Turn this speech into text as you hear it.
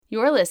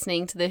You're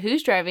listening to the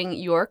Who's Driving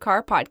Your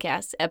Car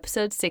podcast,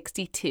 episode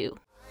 62.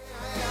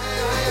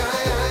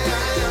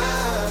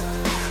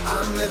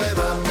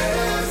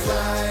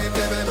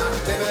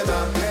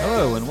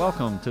 Hello and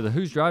welcome to the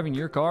Who's Driving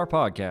Your Car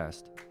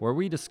podcast, where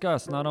we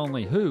discuss not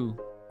only who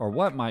or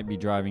what might be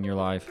driving your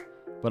life,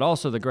 but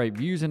also the great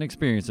views and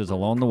experiences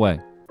along the way.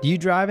 Do you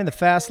drive in the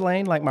fast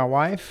lane like my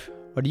wife,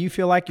 or do you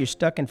feel like you're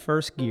stuck in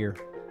first gear?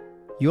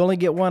 You only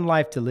get one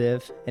life to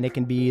live, and it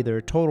can be either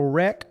a total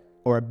wreck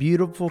or a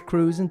beautiful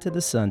cruise into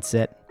the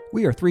sunset.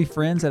 We are three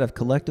friends that have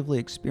collectively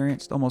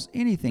experienced almost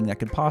anything that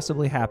could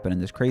possibly happen in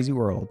this crazy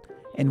world,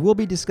 and we'll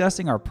be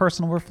discussing our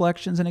personal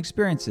reflections and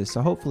experiences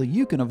so hopefully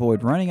you can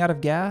avoid running out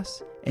of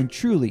gas and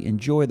truly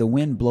enjoy the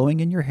wind blowing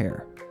in your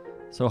hair.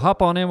 So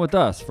hop on in with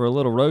us for a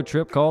little road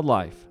trip called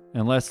life,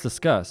 and let's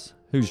discuss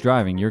who's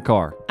driving your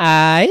car.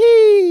 Aye!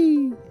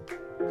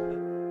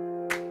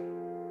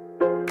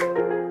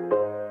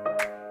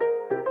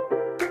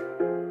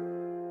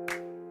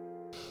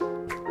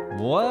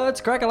 What's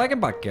crack-a-lackin'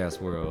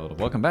 podcast world?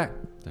 Welcome back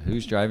to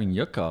Who's Driving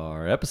Your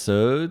Car,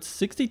 episode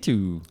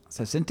 62.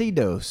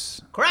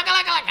 Sesentidos.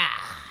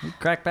 We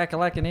crack back a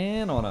lacking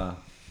in on a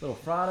little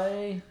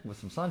Friday with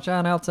some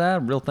sunshine outside.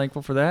 I'm real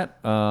thankful for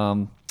that.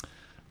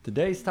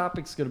 Today's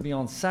topic's going to be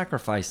on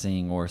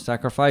sacrificing or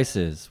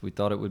sacrifices. We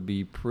thought it would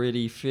be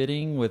pretty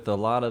fitting with a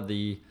lot of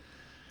the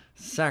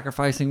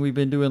sacrificing we've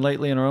been doing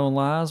lately in our own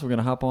lives. We're going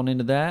to hop on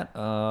into that.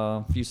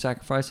 A few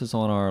sacrifices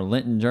on our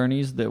Lenten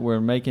journeys that we're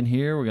making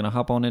here. We're going to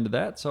hop on into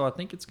that. So I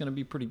think it's going to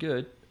be pretty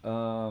good.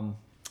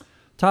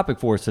 Topic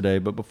for us today.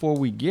 But before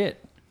we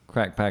get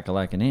crack pack a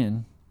lacking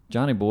in,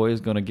 Johnny Boy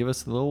is going to give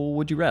us a little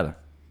would you rather.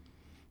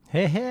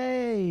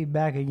 Hey,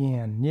 back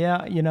again.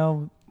 Yeah,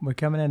 we're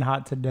coming in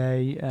hot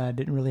today.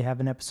 Didn't really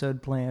have an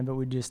episode planned, but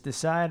we just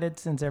decided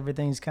since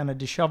everything's kind of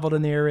disheveled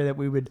in the area that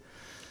we would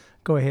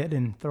go ahead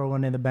and throw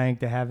one in the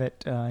bank to have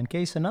it in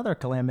case another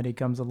calamity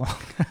comes along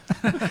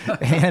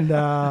and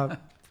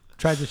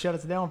tries to shut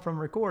us down from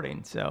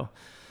recording. So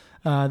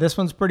this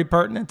one's pretty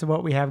pertinent to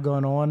what we have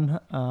going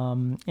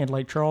on in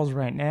Lake Charles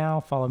right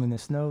now, following the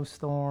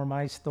snowstorm,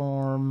 ice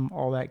storm,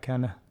 all that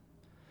kind of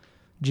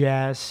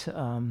jazz.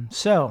 Some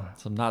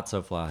not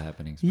so fly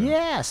happenings. Bro.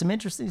 Yeah, some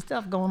interesting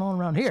stuff going on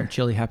around here. Some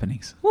chilly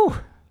happenings. Woo.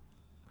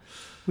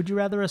 Would you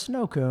rather a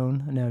snow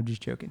cone? No,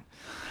 just joking.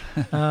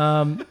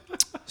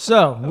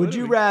 Would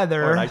you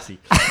rather, or icy.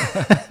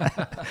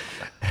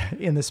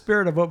 in the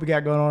spirit of what we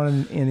got going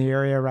on in the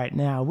area right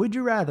now, would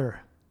you rather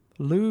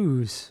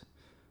lose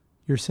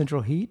your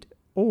central heat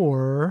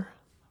or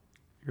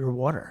your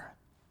water?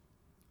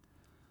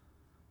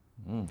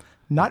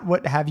 Not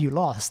what have you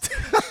lost.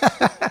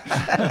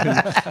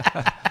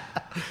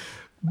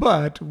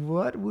 But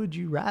what would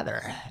you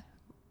rather?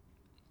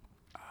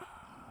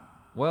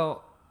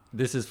 Well,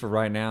 this is for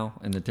right now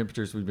and the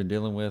temperatures we've been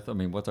dealing with. I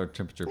mean, what's our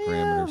temperature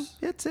parameters?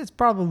 It's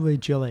probably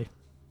chilly.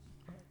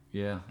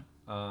 Yeah.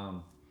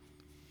 The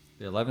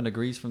 11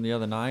 degrees from the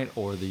other night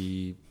or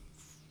the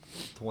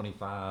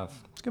 25?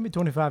 It's going to be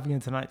 25 again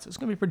tonight, so it's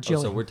going to be pretty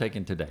chilly. So we're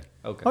taking today.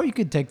 Okay. Oh, you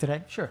could take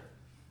today. Sure.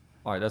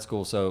 All right, that's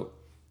cool. So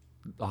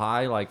the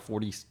high like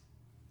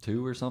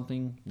 42 or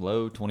something,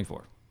 low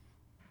 24.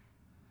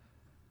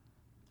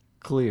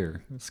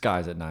 Clear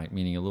skies at night,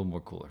 meaning a little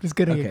more cooler. It's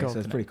going to Okay, get cold so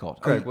it's tonight. pretty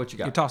cold. Craig, what you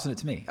got? You're tossing it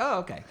to me. Oh,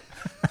 okay.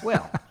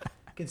 Well,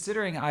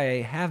 considering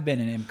I have been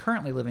and am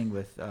currently living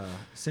with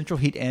central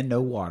heat and no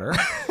water,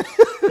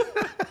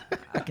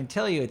 I can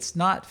tell you it's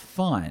not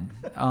fun.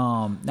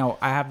 Now,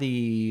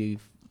 I'm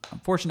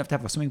fortunate enough to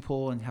have a swimming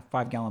pool and have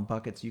 5-gallon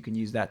buckets. You can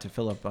use that to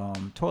fill up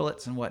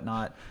toilets and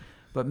whatnot.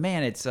 But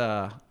man, it's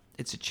a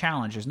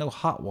challenge. There's no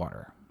hot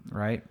water,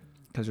 right?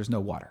 Because there's no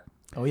water.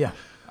 Oh, yeah.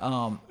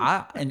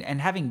 And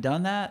having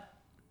done that,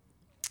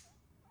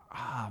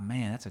 oh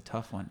man, that's a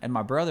tough one. And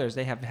my brothers,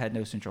 they have had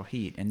no central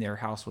heat, and their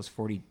house was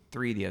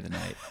 43 the other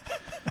night.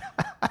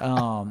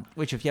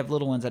 Which, if you have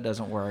little ones, that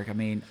doesn't work. I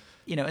mean,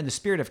 in the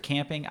spirit of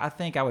camping, I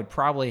think I would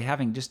probably,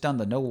 having just done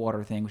the no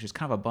water thing, which is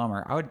kind of a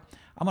bummer, I'm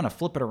going to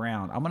flip it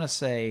around. I'm going to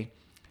say,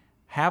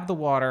 have the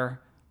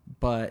water,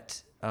 but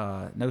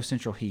no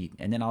central heat,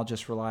 and then I'll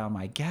just rely on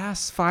my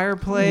gas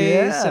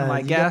fireplace and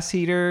my gas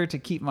heater to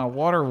keep my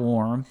water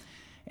warm,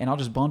 and I'll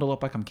just bundle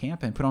up like I'm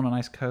camping, put on a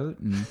nice coat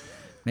and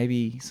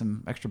maybe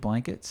some extra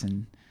blankets,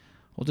 and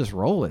we'll just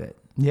roll with it.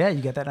 Yeah,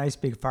 you got that nice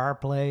big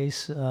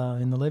fireplace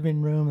in the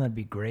living room. That'd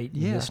be great.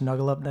 You just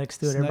snuggle up next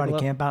to it. Everybody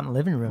camp out in the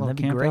living room. That'd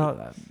be great.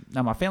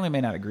 Now, my family may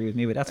not agree with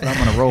me, but that's what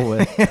I'm going to roll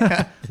with.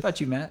 How about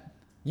you, Matt?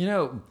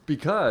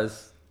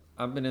 Because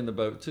I've been in the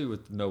boat too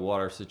with no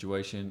water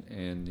situation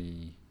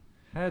and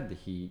had the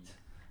heat.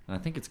 And I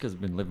think it's because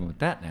I've been living with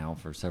that now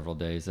for several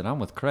days. And I'm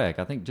with Craig.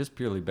 I think just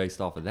purely based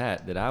off of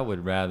that I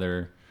would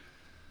rather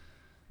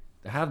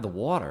have the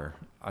water.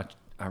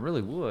 I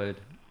really would,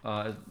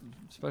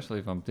 especially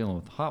if I'm dealing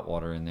with hot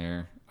water in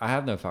there. I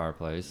have no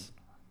fireplace.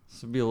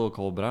 This would be a little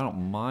cold, but I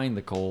don't mind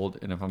the cold.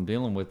 And if I'm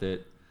dealing with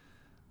it,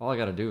 all I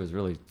got to do is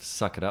really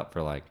suck it up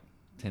for like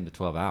 10 to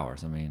 12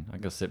 hours. I mean, I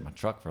go sit in my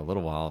truck for a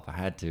little while if I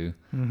had to.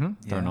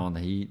 Mm-hmm. Turn on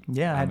the heat.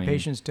 Yeah, I had mean,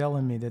 patients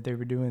telling me that they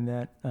were doing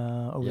that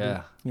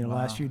over the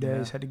last few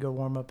days. Yeah. Had to go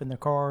warm up in their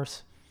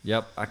cars.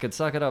 Yep, I could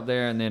suck it up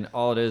there, and then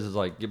all it is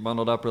like get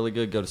bundled up really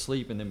good, go to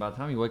sleep, and then by the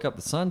time you wake up,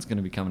 the sun's going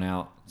to be coming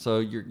out, so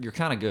you're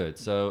kind of good.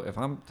 So if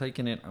I'm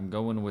taking it, I'm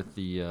going with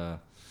the.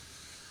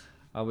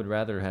 I would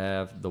rather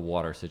have the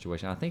water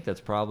situation. I think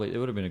that's probably it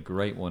would have been a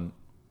great one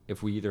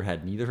if we either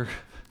had neither,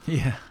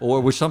 Yeah.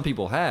 or which some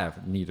people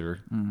have neither,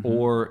 Mm-hmm.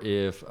 or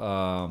if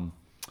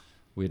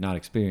we had not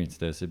experienced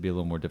this, it'd be a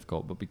little more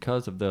difficult. But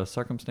because of the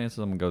circumstances,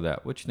 I'm gonna go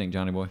that. What you think,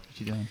 Johnny boy? What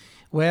you doing?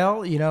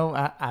 Well,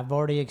 I've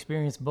already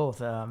experienced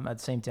both at the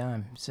same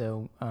time.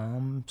 So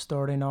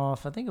starting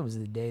off, I think it was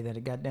the day that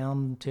it got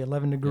down to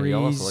 11 degrees.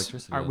 y'all lost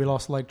electricity, We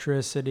lost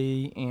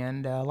electricity.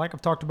 And like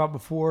I've talked about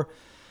before,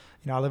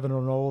 I live in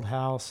an old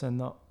house in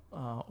the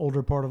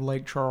older part of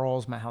Lake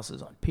Charles. My house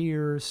is on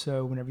piers.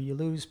 So whenever you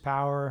lose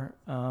power,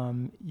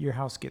 your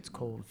house gets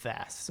cold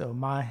fast. So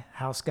my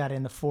house got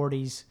in the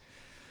 40s.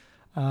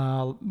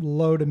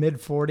 Low to mid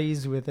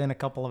 40s within a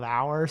couple of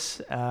hours,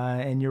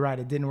 and you're right,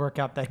 it didn't work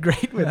out that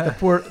great with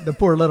the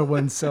poor little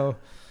ones. So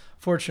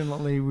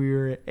fortunately we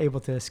were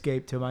able to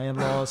escape to my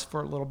in-laws for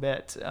a little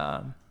bit,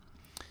 and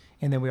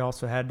then we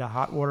also had the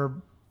hot water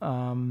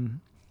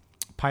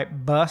pipe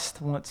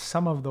bust once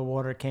some of the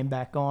water came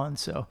back on.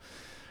 So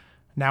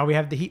now we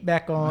have the heat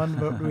back on,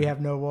 but we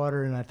have no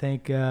water, and I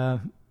think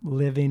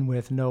living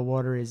with no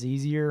water is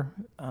easier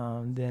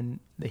than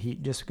the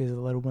heat, just because of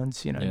the little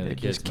ones, the they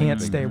kids just can't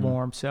moving. stay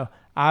warm. So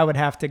I would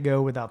have to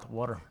go without the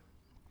water.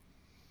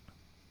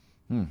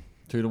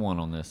 2-1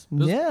 on this.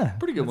 This is Yeah, a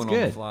pretty good that's one on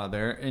the good. fly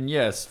there. And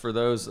yes, for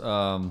those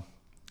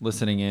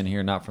listening in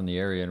here, not from the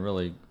area, and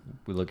really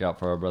we look out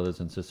for our brothers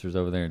and sisters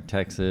over there in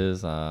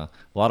Texas, a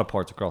lot of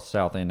parts across the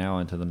South and now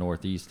into the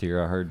Northeast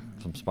here. I heard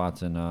some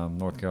spots in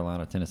North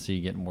Carolina,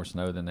 Tennessee getting more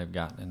snow than they've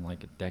gotten in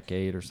like a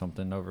decade or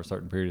something over a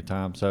certain period of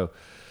time. So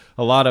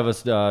a lot of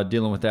us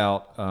dealing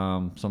without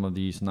some of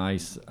these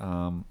nice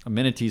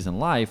amenities in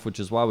life, which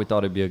is why we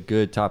thought it'd be a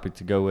good topic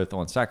to go with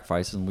on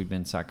sacrifices. And we've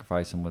been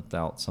sacrificing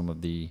without some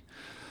of the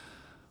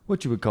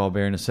what you would call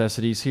bare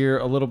necessities here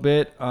a little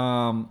bit.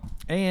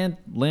 And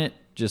Lent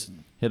just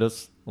hit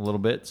us a little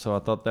bit, so I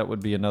thought that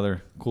would be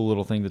another cool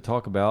little thing to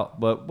talk about.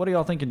 But what do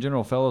y'all think in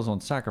general, fellas,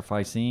 on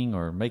sacrificing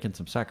or making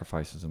some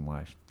sacrifices in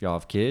life? Y'all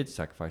have kids,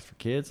 sacrifice for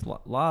kids. A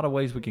lot of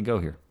ways we can go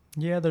here.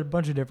 Yeah, there are a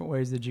bunch of different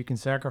ways that you can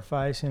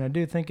sacrifice, and I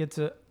do think it's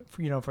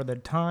for the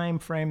time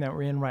frame that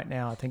we're in right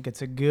now, I think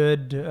it's a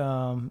good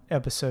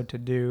episode to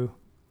do,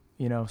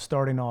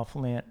 starting off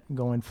Lent,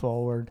 going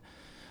forward.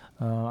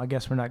 I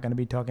guess we're not going to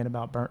be talking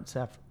about burnt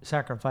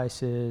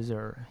sacrifices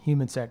or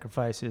human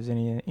sacrifices,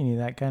 any of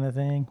that kind of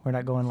thing. We're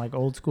not going like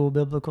old school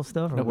biblical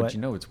stuff, or No, what?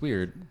 but it's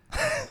weird.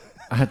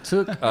 I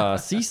took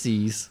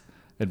Cece's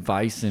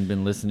advice and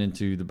been listening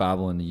to the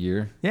Bible in the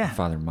Year. Yeah.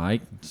 Father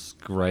Mike. It's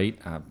great.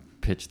 I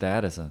pitched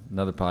that as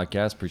another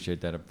podcast.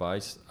 Appreciate that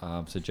advice,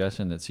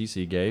 suggestion that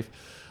Cece gave.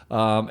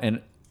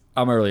 And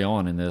I'm early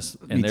on in this,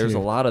 and Me there's too.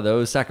 a lot of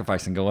those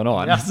sacrificing going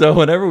on. Yeah. So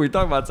whenever we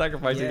talk about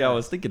sacrificing, Yeah. I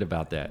was thinking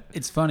about that.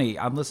 It's funny.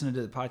 I'm listening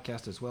to the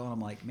podcast as well, and I'm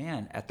like,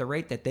 man, at the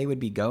rate that they would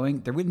be going,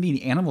 there wouldn't be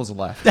any animals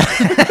left.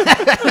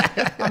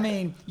 I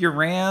mean, your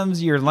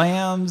rams, your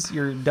lambs,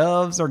 your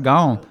doves are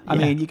gone. I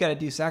Yeah. mean, you got to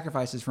do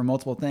sacrifices for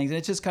multiple things, and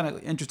it's just kind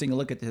of interesting to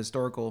look at the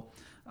historical,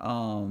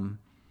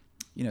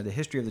 the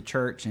history of the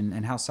church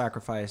and how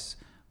sacrifice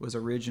was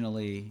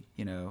originally,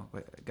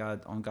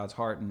 God on God's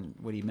heart and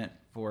what He meant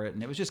for it,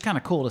 and it was just kind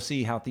of cool to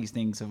see how these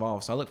things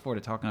evolve. So I look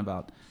forward to talking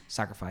about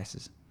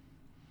sacrifices.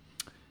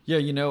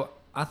 Yeah,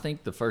 I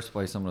think the first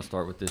place I'm going to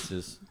start with this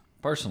is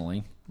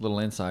personally, a little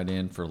insight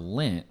in for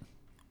Lent.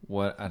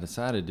 What I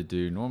decided to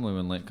do, normally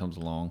when Lent comes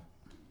along,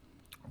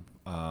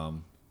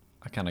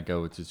 I kind of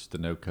go with just the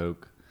no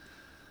Coke,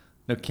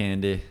 no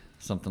candy,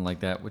 something like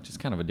that, which is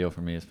kind of a deal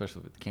for me,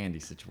 especially with the candy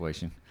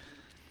situation.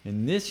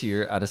 And this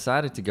year, I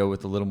decided to go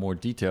with a little more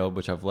detail,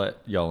 which I've let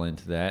y'all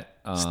into that.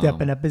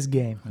 Stepping up his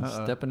game.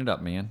 Stepping it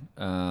up, man.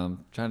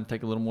 Trying to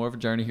take a little more of a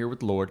journey here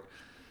with the Lord.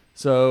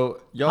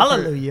 So, y'all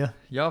Hallelujah.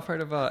 Y'all have heard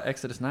of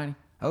Exodus 90?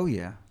 Oh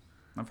yeah,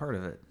 I've heard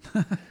of it.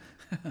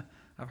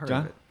 I've heard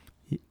John? of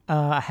it.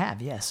 I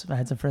have, yes. I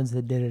had some friends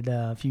that did it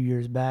a few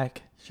years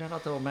back. Shout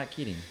out to old Matt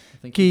Keating. I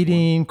think he's one.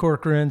 Keating,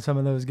 Corcoran, some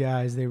of those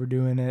guys, they were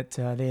doing it.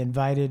 They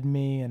invited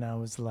me, and I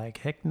was like,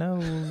 heck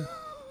no.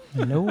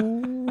 No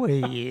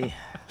way.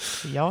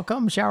 Y'all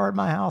come shower at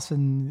my house,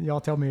 and y'all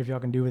tell me if y'all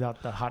can do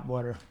without the hot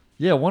water.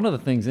 Yeah, one of the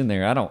things in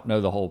there, I don't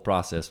know the whole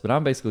process, but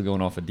I'm basically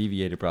going off a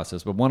deviated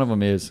process. But one of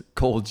them is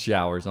cold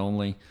showers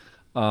only.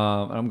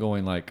 I'm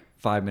going like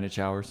 5-minute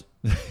showers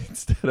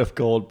instead of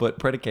cold, but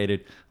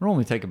predicated. I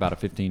normally take about a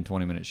 15,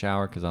 20-minute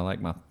shower because I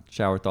like my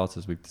shower thoughts,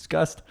 as we've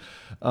discussed.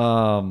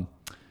 You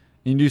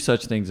can do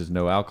such things as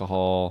no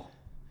alcohol,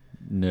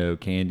 no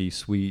candy,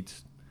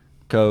 sweets,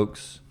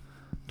 Cokes,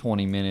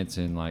 20 minutes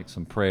and like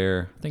some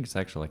prayer. I think it's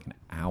actually like an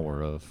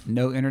hour of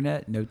No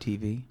internet, no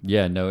TV.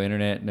 no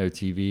internet, no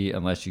TV,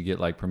 unless you get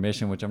like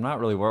permission, which I'm not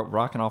really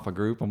rocking off a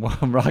group. I'm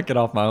rocking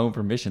off my own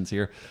permissions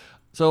here.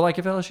 So like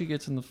if LSU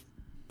gets in the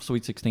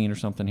Sweet 16 or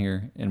something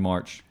here in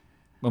March,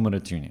 I'm going to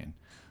tune in.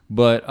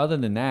 But other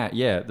than that,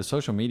 yeah, the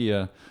social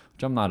media,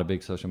 which I'm not a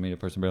big social media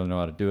person, barely know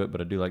how to do it, but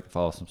I do like to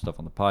follow some stuff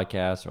on the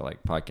podcast or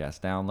like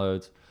podcast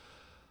downloads.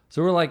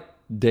 So we're like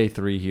day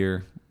 3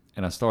 here,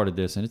 and I started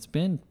this, and it's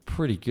been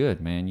pretty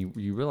good, man.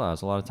 You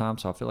realize a lot of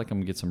times, so I feel like I'm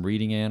going to get some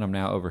reading in. I'm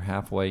now over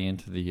halfway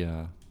into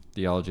the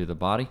theology of the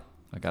body.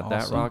 I got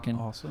that rocking.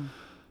 Awesome.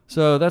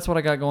 So that's what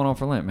I got going on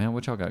for Lent, man.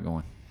 What y'all got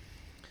going?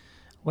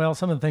 Well,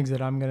 some of the things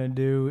that I'm going to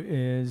do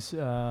is,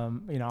 I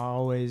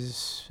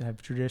always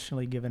have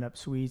traditionally given up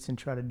sweets and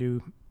try to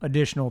do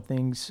additional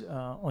things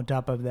on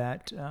top of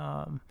that.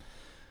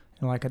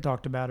 Like I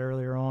talked about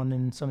earlier on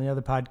in some of the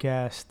other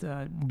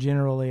podcasts,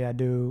 generally I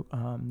do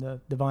the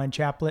Divine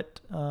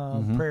Chaplet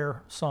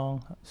prayer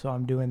song. So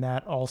I'm doing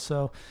that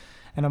also.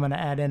 And I'm going to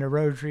add in a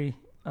rosary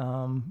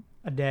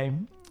a day.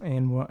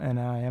 And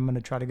I am going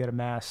to try to go to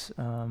Mass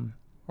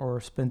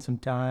or spend some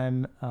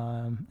time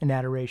in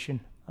adoration.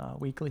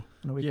 Weekly,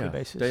 on a weekly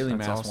basis. Daily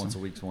That's Mass awesome. once a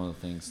week is one of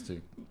the things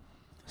too.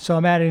 So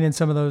I'm adding in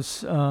some of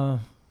those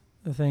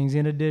things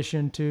in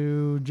addition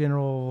to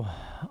general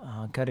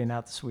cutting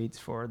out the sweets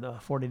for the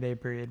 40-day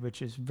period,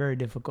 which is very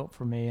difficult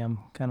for me. I'm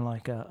kind of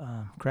like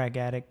a crack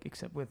addict,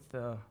 except with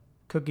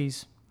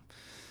cookies,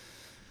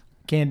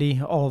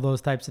 candy, all of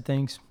those types of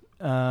things.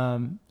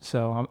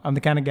 So I'm the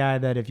kind of guy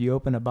that if you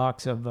open a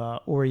box of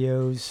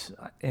Oreos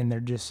and they're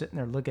just sitting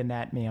there looking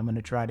at me, I'm going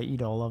to try to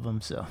eat all of them.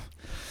 So.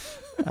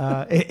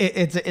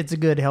 It's a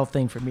good health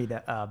thing for me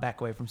to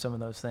back away from some of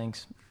those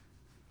things.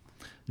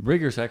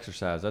 Rigorous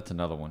exercise, that's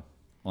another one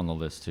on the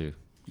list too.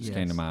 Just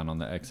came to Yes. mind on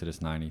the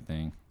Exodus 90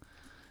 thing.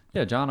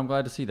 Yeah, John, I'm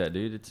glad to see that,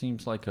 dude. It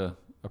seems like a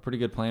pretty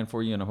good plan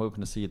for you, and I'm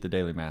hoping to see you at the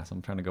Daily Mass.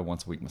 I'm trying to go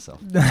once a week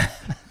myself. Yeah,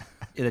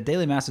 the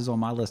daily Mass is on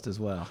my list as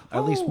well.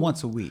 At least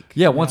once a week.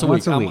 Yeah, once a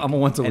week. I'm a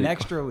once a week. An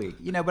extra week.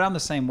 But I'm the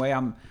same way.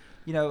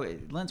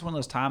 Lent's one of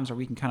those times where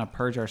we can kind of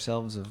purge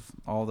ourselves of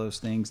all those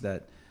things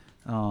that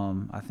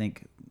I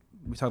think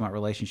we talk about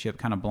relationship,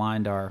 kind of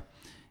blind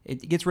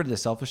it gets rid of the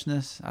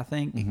selfishness, I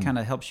think. It kind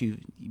of helps you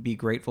be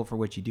grateful for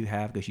what you do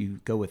have because you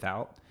go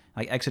without.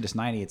 Like Exodus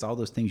 90, it's all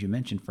those things you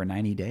mentioned for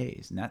 90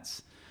 days. And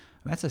that's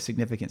a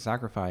significant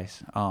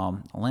sacrifice.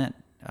 Lent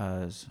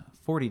is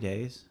 40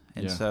 days.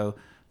 And so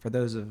for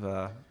those of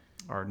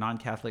our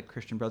non-Catholic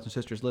Christian brothers and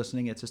sisters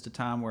listening, it's just a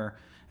time where,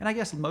 and I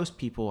guess most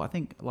people, I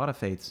think a lot of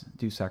faiths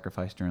do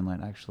sacrifice during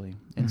Lent actually.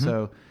 And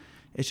so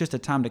it's just a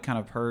time to kind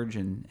of purge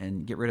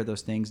and get rid of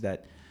those things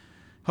that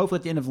hopefully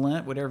at the end of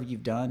Lent, whatever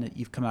you've done,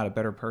 you've come out a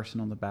better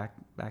person on the back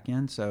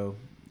end. So,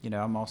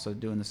 I'm also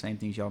doing the same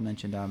things y'all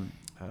mentioned.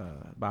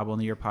 Bible in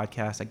the Year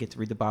podcast. I get to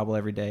read the Bible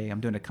every day. I'm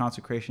doing a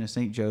consecration of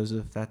St.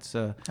 Joseph. That's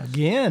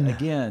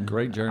again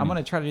Great journey. I'm going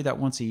to try to do that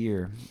once a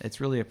year. It's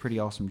really a pretty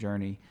awesome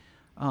journey.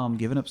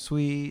 Giving up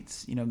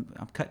sweets.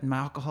 I'm cutting my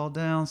alcohol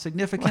down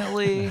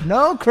significantly.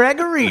 No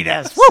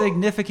Craigeritas.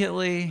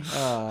 Significantly.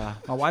 My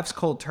wife's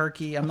cold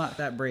turkey. I'm not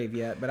that brave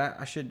yet, but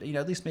I should,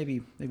 at least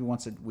maybe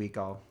once a week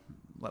I'll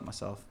let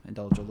myself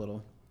indulge a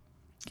little.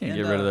 Can't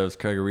get rid of those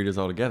Craigeritas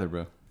altogether,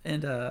 bro.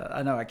 And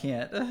I know I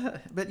can't.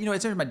 But, it's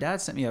interesting. My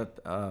dad sent me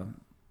a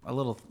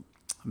little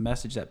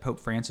message that Pope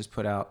Francis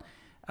put out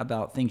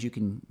about things you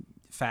can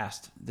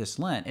fast this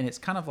Lent. And it's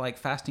kind of like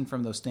fasting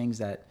from those things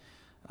that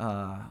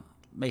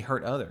may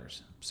hurt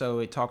others. So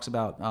it talks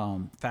about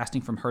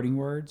fasting from hurting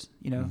words,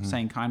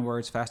 saying kind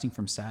words, fasting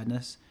from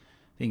sadness,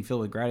 being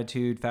filled with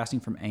gratitude, fasting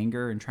from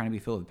anger and trying to be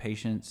filled with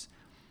patience.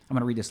 I'm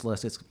going to read this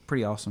list. It's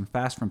pretty awesome.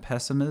 Fast from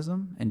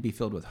pessimism and be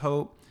filled with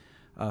hope.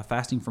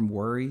 Fasting from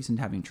worries and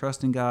having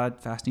trust in God.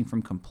 Fasting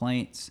from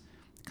complaints,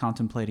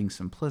 contemplating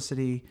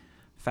simplicity.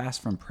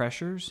 Fast from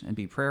pressures and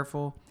be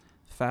prayerful.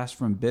 Fast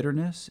from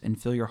bitterness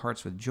and fill your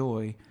hearts with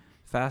joy.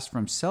 Fast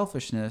from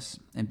selfishness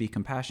and be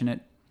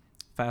compassionate.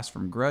 Fast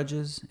from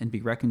grudges and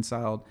be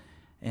reconciled.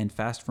 And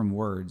fast from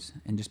words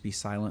and just be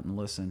silent and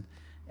listen.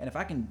 And if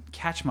I can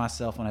catch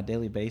myself on a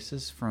daily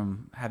basis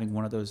from having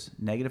one of those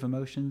negative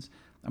emotions,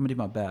 I'm going to do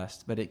my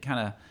best. But it kind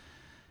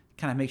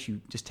of makes you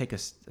just take a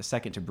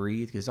second to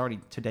breathe, because already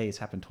today it's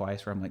happened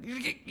twice where I'm like,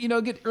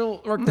 get real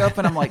worked up,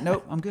 and I'm like,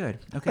 nope, I'm good.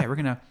 Okay, we're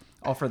going to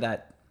offer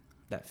that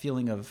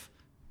feeling of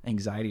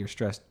anxiety or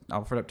stress,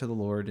 offer it up to the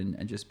Lord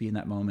and just be in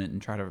that moment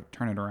and try to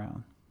turn it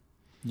around.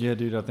 Yeah,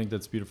 dude, I think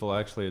that's beautiful. I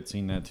actually had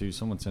seen that too.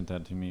 Someone sent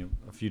that to me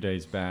a few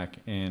days back,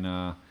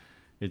 and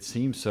it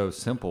seems so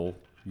simple,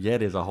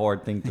 yet is a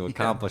hard thing to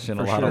accomplish in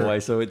a lot of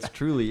ways. So it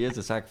truly is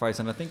a sacrifice,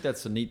 and I think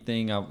that's the neat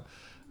thing.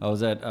 I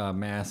was at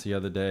Mass the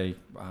other day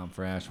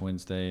for Ash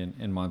Wednesday,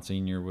 and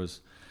Monsignor was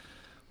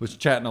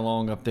chatting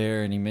along up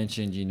there, and he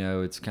mentioned,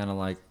 it's kind of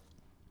like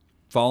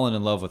falling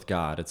in love with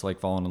God. It's like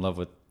falling in love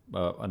with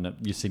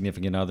your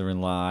significant other in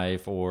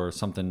life, or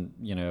something,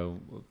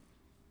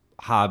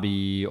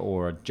 hobby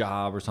or a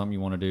job or something you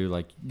want to do.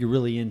 Like, you're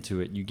really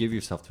into it. You give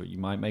yourself to it. You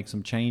might make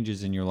some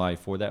changes in your life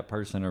for that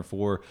person or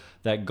for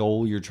that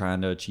goal you're trying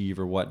to achieve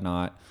or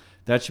whatnot.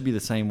 That should be the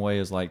same way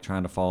as like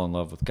trying to fall in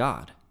love with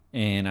God.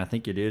 And I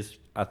think it is.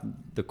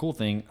 The cool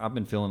thing, I've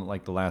been feeling it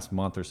like the last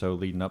month or so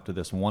leading up to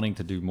this, wanting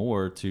to do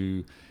more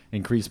to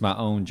increase my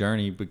own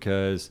journey,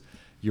 because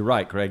you're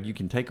right, Craig. You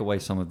can take away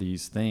some of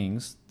these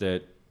things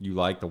that you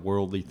like, the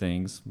worldly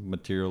things,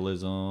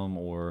 materialism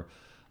or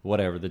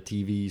whatever, the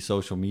TV,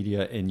 social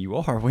media, and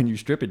when you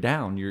strip it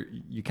down,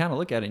 you kind of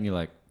look at it and you're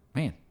like,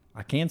 man,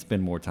 I can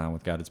spend more time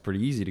with God. It's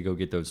pretty easy to go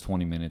get those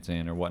 20 minutes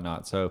in or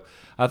whatnot. So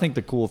I think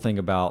the cool thing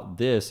about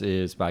this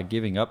is by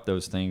giving up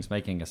those things,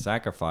 making a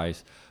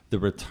sacrifice, the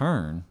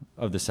return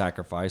of the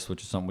sacrifice,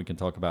 which is something we can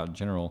talk about in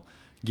general,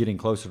 getting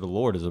closer to the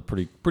Lord is a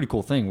pretty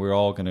cool thing we're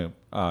all going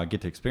to get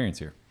to experience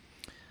here.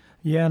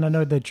 Yeah, and I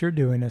know that you're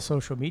doing a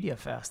social media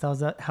fast. How's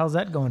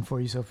that going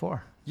for you so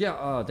far?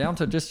 Yeah, down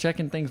to just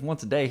checking things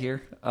once a day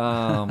here,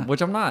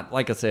 which I'm not,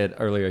 like I said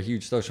earlier, a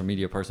huge social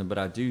media person, but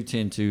I do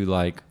tend to,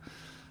 like,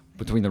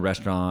 between the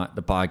restaurant,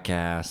 the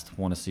podcast,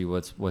 want to see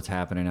what's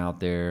happening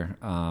out there,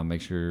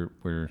 make sure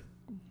we're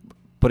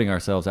putting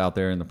ourselves out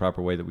there in the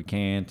proper way that we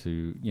can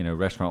to,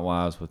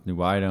 restaurant-wise with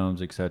new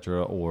items,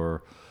 etc.,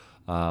 or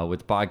with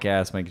the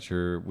podcast, making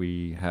sure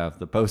we have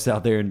the posts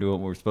out there and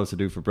doing what we're supposed to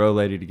do for Bro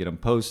Lady to get them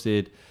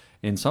posted.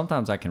 And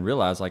sometimes I can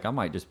realize, like, I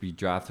might just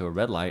drive to a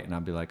red light and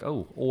I'll be like,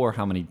 oh, or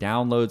how many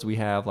downloads we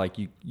have. Like,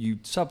 you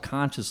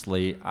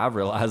subconsciously, I've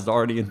realized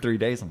already in 3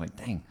 days, I'm like,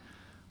 dang,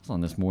 I was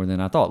on this more than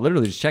I thought.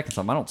 Literally just checking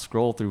something. I don't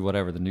scroll through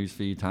whatever the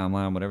newsfeed,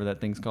 timeline, whatever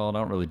that thing's called. I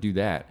don't really do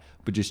that.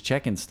 But just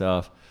checking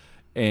stuff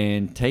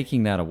and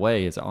taking that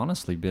away has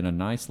honestly been a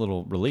nice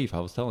little relief. I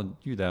was telling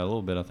you that a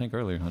little bit, I think,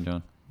 earlier, huh,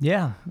 John?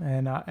 Yeah,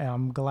 and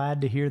I'm glad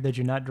to hear that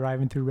you're not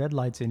driving through red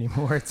lights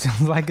anymore. It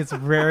sounds like it's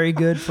very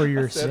good for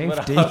your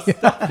safety.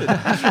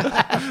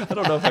 I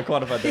don't know if I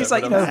quantified that. He's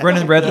like,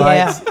 running red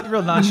lights,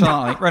 real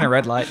nonchalant, like running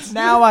red lights.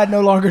 Now I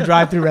no longer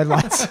drive through red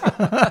lights.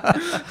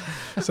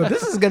 So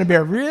this is going to be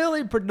a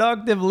really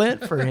productive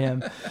Lent for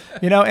him.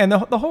 And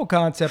the whole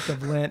concept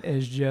of Lent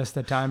is just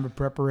a time of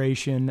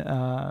preparation,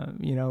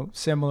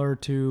 similar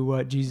to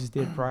what Jesus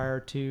did prior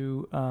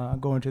to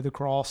going to the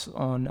cross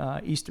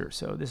on Easter.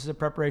 So this is a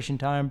preparation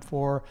time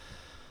for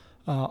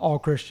all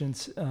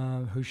Christians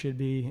who should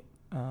be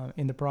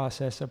in the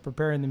process of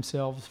preparing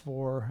themselves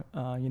for,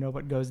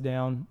 what goes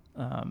down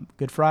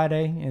Good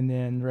Friday and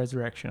then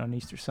resurrection on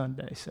Easter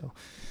Sunday. So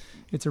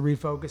it's a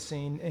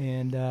refocusing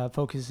and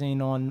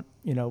focusing on,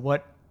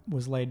 what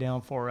was laid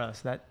down for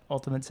us, that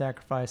ultimate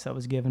sacrifice that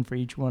was given for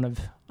each one of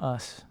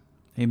us.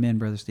 Amen,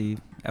 Brother Steve.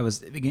 I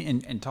was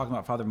and talking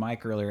about Father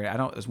Mike earlier.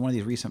 It was one of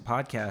these recent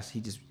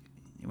podcasts.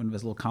 One of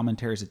his little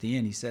commentaries at the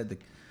end, he said the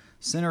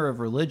center of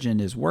religion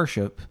is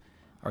worship,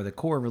 or the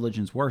core of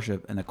religion is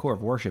worship, and the core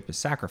of worship is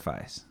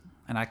sacrifice.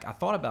 And I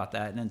thought about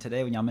that, and then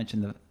today when y'all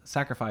mentioned the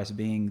sacrifice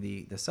being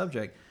the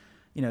subject,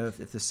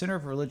 if the center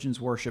of religion's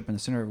worship and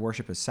the center of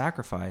worship is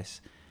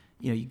sacrifice,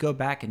 you go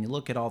back and you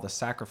look at all the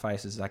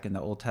sacrifices like in the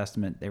Old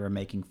Testament they were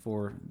making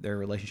for their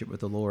relationship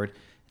with the Lord,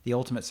 the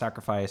ultimate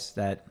sacrifice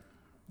that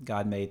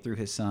God made through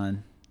his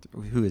Son,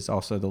 who is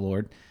also the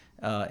Lord,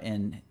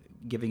 and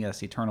giving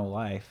us eternal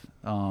life.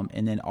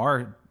 And then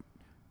our,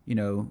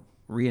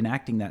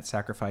 reenacting that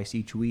sacrifice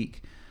each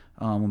week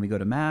when we go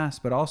to Mass,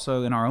 but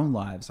also in our own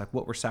lives, like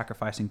what we're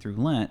sacrificing through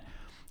Lent,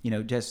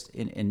 just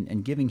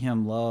in giving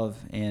him love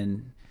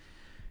and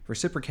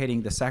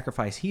reciprocating the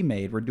sacrifice he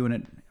made. We're doing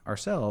it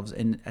ourselves,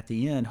 and at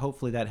the end,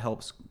 hopefully that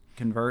helps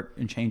convert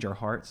and change our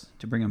hearts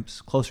to bring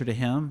us closer to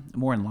him,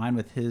 more in line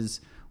with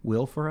his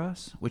will for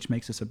us, which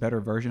makes us a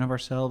better version of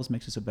ourselves,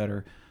 makes us a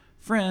better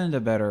friend, a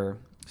better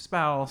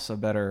spouse, a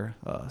better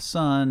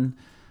son,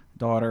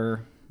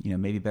 daughter,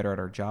 maybe better at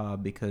our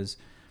job, because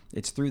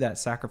it's through that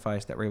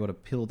sacrifice that we're able to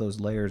peel those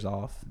layers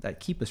off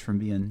that keep us from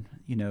being,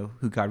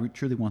 who God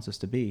truly wants us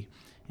to be.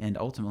 And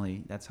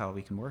ultimately, that's how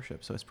we can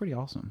worship. So it's pretty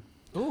awesome.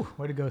 Ooh,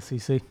 way to go,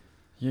 CC.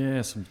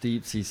 Yeah, some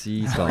deep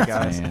CC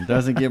thoughts, man.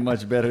 Doesn't get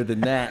much better than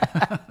that.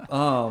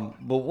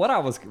 But what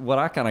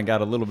I kind of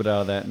got a little bit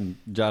out of that and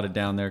jotted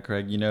down there,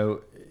 Craig,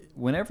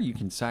 whenever you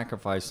can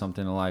sacrifice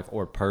something in life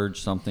or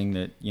purge something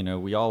that,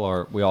 we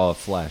all have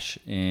flesh,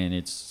 and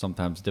it's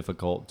sometimes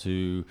difficult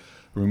to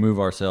remove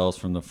ourselves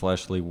from the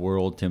fleshly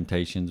world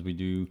temptations. We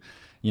do,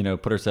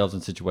 put ourselves in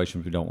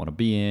situations we don't want to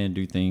be in,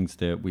 do things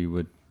that we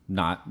would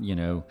not,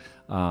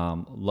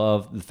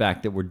 love the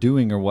fact that we're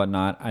doing or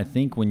whatnot. I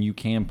think when you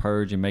can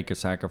purge and make a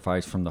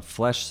sacrifice from the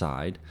flesh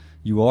side,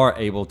 you are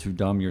able to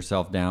dumb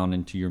yourself down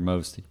into your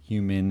most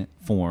human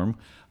form.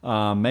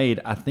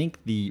 I think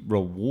the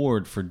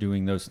reward for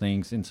doing those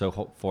things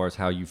insofar as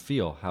how you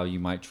feel, how you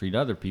might treat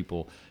other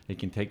people, it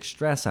can take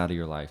stress out of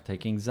your life,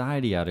 take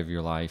anxiety out of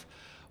your life.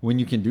 When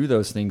you can do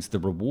those things, the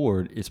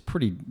reward is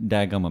pretty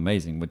daggum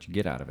amazing what you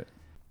get out of it.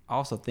 I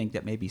also think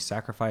that maybe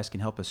sacrifice can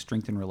help us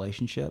strengthen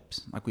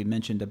relationships, like we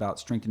mentioned about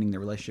strengthening the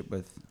relationship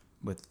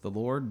with the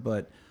Lord.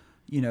 But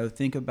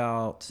think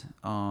about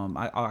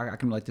I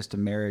can relate this to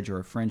marriage or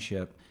a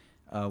friendship.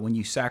 When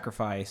you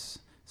sacrifice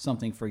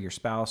something for your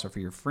spouse or for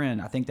your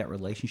friend, I think that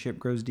relationship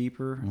grows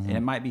deeper. Mm-hmm. And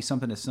it might be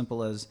something as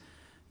simple as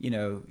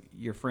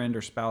your friend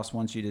or spouse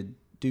wants you to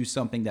do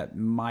something that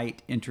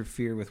might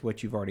interfere with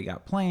what you've already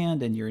got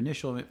planned, and your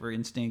initial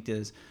instinct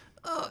is,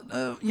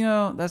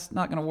 that's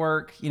not going to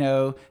work.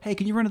 Hey,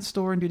 can you run to the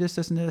store and do this,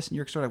 this, and this? And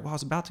you're sort of like, well, I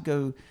was about to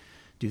go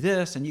do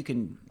this, and you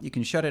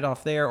can shut it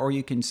off there, or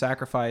you can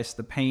sacrifice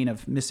the pain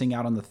of missing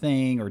out on the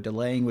thing or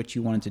delaying what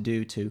you wanted to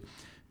do to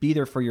be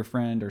there for your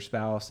friend or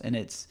spouse. And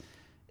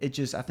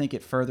I think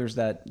it furthers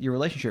that your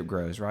relationship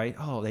grows, right?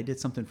 Oh, they did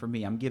something for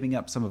me. I'm giving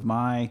up some of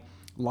my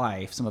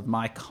life, some of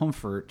my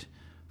comfort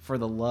for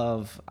the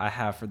love I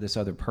have for this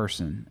other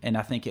person. And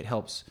I think it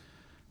helps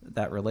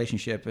that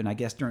relationship. And I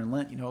guess during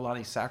Lent, a lot of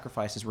these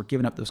sacrifices, we're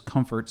giving up those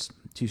comforts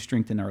to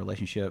strengthen our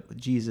relationship with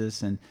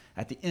Jesus. And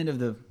at the end of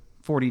the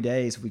 40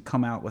 days, we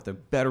come out with a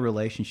better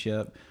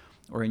relationship,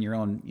 or in your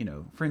own,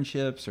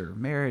 friendships or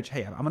marriage.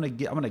 Hey, I'm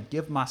going to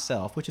give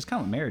myself, which is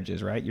kind of what marriage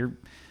is, right? You're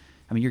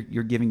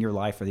giving your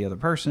life for the other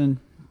person,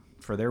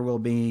 for their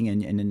well-being.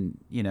 And then,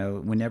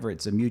 whenever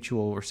it's a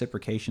mutual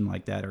reciprocation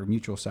like that, or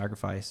mutual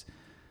sacrifice,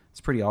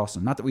 it's pretty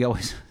awesome. Not that we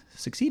always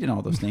succeed in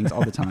all those things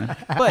all the time,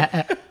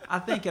 but I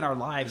think in our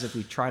lives, if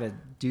we try to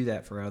do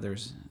that for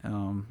others,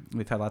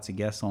 we've had lots of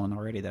guests on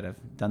already that have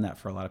done that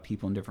for a lot of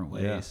people in different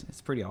ways. Yeah.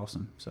 It's pretty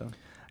awesome. So.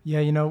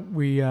 Yeah,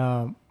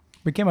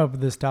 we came up with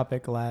this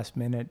topic last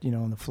minute,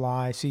 on the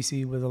fly.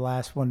 CC was the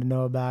last one to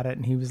know about it,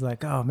 and he was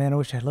like, "Oh man, I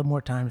wish I had a little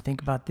more time to think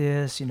about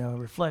this,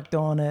 reflect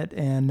on it."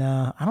 And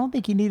I don't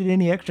think he needed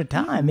any extra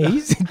time.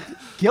 He's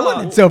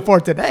killing it so far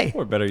today.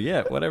 Or better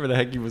yet, whatever the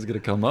heck he was going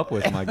to come up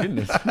with. My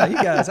goodness. No, you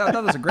guys, I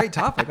thought it was a great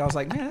topic. I was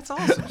like, man, that's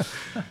awesome.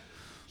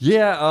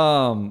 Yeah,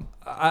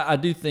 I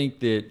do think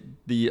that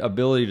the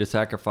ability to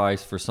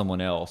sacrifice for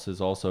someone else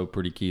is also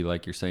pretty key.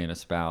 Like you're saying, a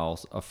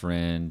spouse, a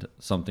friend,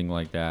 something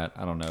like that.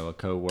 I don't know, a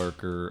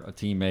coworker, a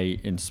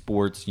teammate in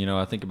sports.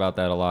 I think about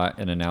that a lot.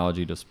 An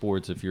analogy to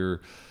sports. If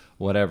you're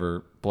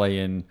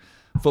playing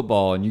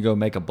football and you go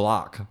make a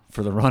block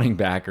for the running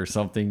back or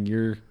something,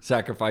 you're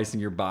sacrificing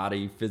your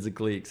body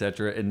physically,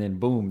 etc. And then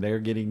boom, they're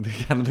getting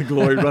kind of the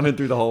glory running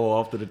through the hole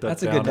off to the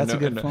touchdown. That's a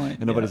good point.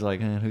 And nobody's like,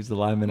 who's the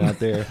lineman out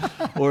there?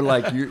 Or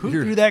like Who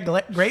threw that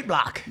great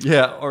block?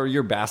 Yeah, or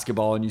you're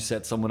basketball and you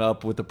set someone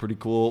up with a pretty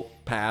cool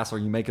pass, or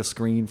you make a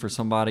screen for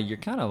somebody. You're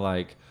kind of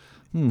like,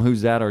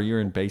 who's that? Or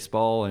you're in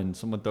baseball and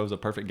someone throws a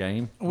perfect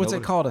game. What's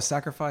it called? A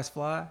sacrifice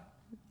fly?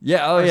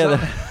 Yeah. Oh,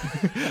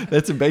 yeah.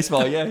 That's in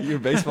baseball. Yeah, you're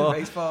in baseball.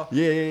 Baseball.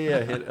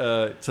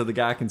 Yeah. So the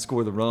guy can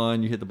score the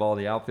run. You hit the ball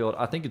to the outfield.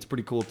 I think it's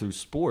pretty cool through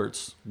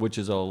sports, which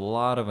is a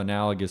lot of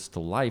analogous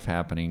to life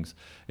happenings,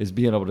 is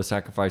being able to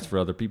sacrifice for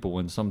other people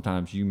when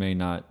sometimes you may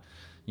not,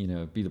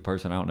 be the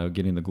person, I don't know,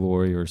 getting the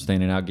glory or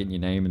standing out, getting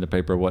your name in the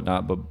paper or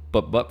whatnot.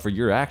 But for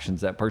your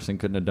actions, that person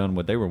couldn't have done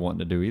what they were wanting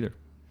to do either.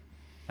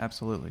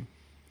 Absolutely.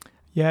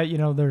 Yeah,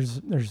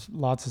 there's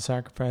lots of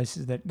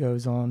sacrifices that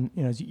goes on.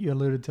 As you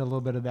alluded to a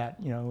little bit of that,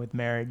 with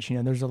marriage.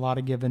 There's a lot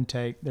of give and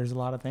take. There's a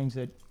lot of things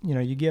that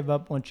you give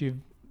up once you've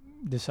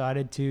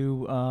decided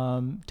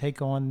to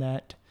take on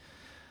that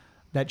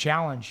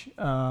challenge.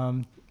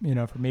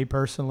 For me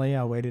personally,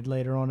 I waited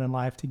later on in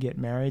life to get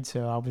married,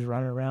 so I was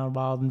running around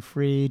wild and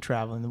free,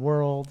 traveling the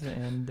world,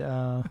 and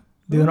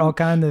doing all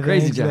kinds of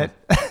Crazy things job.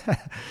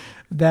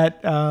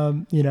 that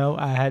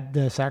I had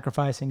to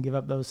sacrifice and give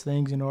up those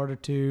things in order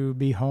to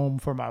be home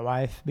for my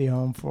wife, be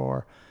home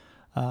for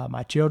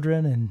my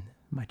children, and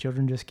my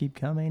children just keep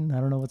coming. I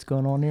don't know what's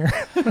going on here.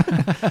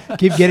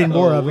 Keep getting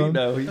more of them.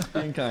 No, he's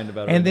being kind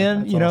about it. And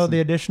then, That's awesome. the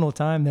additional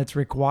time that's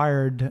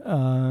required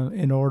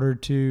in order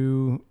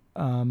to,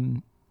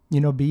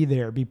 be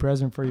there, be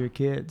present for your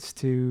kids,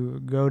 to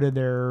go to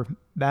their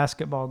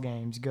basketball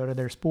games, go to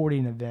their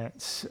sporting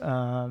events.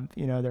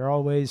 They're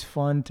always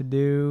fun to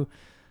do.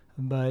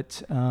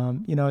 But,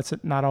 it's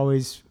not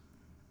always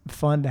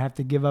fun to have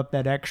to give up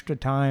that extra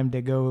time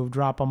to go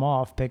drop them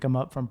off, pick them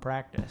up from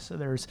practice. So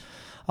there's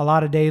a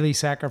lot of daily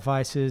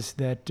sacrifices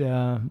that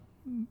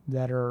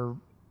are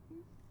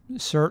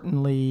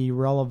certainly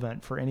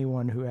relevant for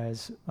anyone who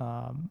has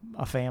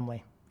a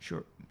family,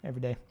 sure,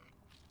 every day.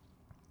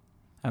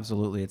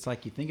 Absolutely. It's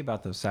like you think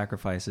about those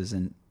sacrifices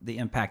and the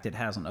impact it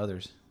has on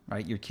others,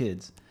 right? Your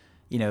kids.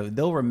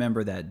 They'll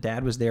remember that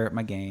dad was there at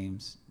my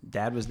games,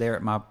 dad was there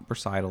at my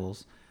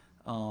recitals,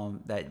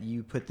 that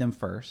you put them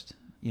first.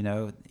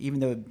 Even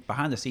though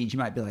behind the scenes you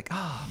might be like,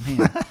 "Oh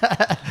man,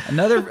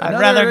 another I'd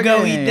rather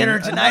go game, eat dinner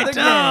tonight."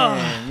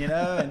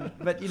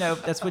 But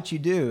that's what you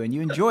do, and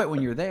you enjoy it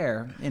when you're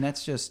there, and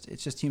it's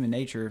just human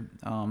nature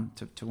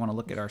to want to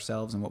look at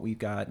ourselves and what we've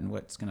got and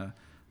what's going to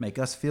make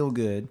us feel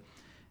good,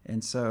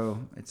 and so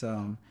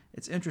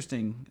it's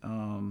interesting.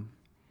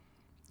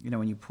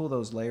 When you pull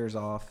those layers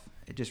off,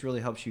 it just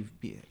really helps you.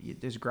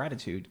 There's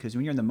gratitude, because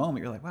when you're in the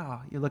moment, you're like,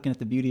 wow, you're looking at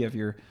the beauty of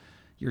your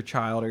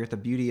child, or at the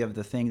beauty of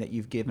the thing that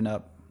you've given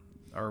up,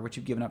 or what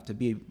you've given up to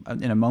be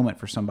in a moment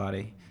for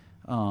somebody.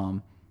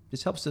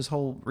 This helps this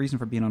whole reason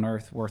for being on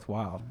earth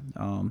worthwhile.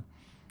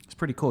 It's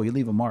pretty cool. You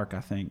leave a mark, I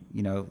think.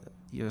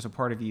 There's a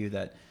part of you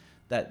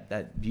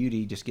that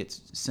beauty just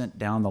gets sent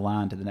down the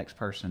line to the next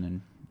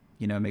person,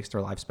 and makes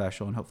their life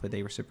special, and hopefully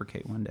they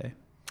reciprocate one day.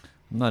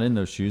 I'm not in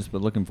those shoes,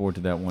 but looking forward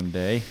to that one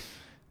day.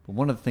 But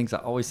one of the things I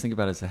always think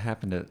about is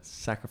having to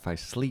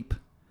sacrifice sleep.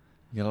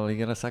 You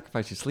gotta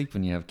sacrifice your sleep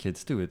when you have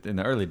kids too. In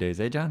the early days,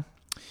 John?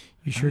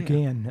 You sure yeah.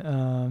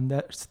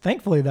 can.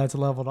 Thankfully that's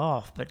leveled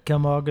off. But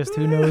come August,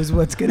 who knows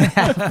what's going to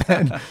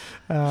happen?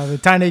 The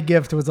tiny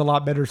gift was a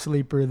lot better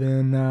sleeper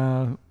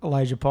than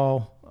Elijah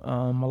Paul.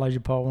 Elijah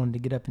Paul wanted to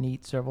get up and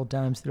eat several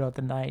times throughout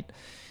the night,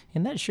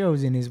 and that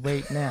shows in his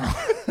weight now.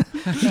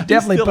 He's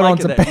definitely still put on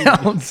liking some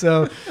that. pounds.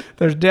 So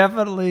there's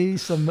definitely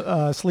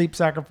some sleep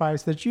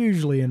sacrifice that's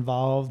usually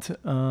involved.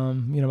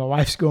 My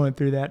wife's going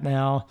through that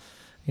now.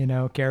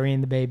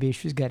 Carrying the baby.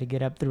 She's got to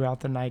get up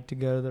throughout the night to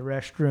go to the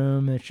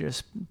restroom. It's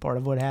just part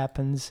of what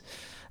happens.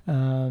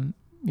 So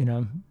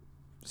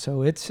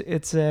it's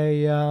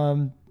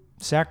a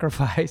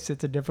sacrifice.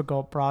 It's a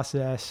difficult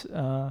process.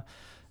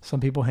 Some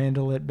people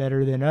handle it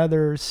better than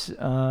others,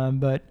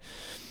 but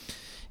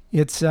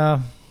it's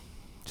tough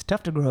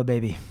to grow a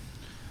baby.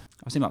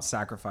 I was thinking about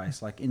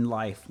sacrifice, like in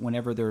life,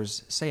 whenever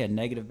there's, say, a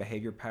negative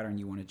behavior pattern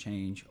you want to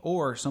change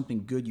or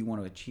something good you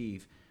want to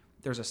achieve,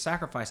 there's a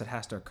sacrifice that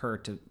has to occur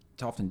to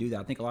often do that.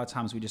 I think a lot of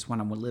times we just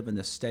want to live in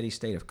this steady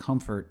state of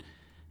comfort,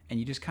 and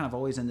you just kind of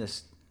always in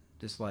this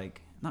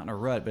like, not in a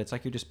rut, but it's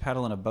like you're just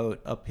paddling a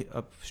boat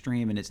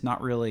upstream and it's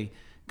not really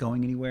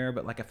going anywhere.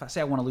 But like if I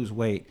say I want to lose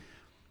weight,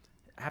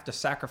 I have to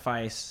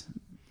sacrifice,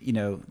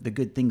 the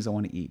good things I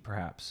want to eat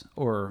perhaps,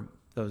 or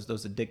those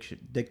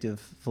addictive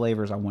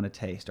flavors I want to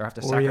taste, or I have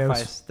to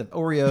sacrifice the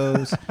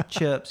Oreos,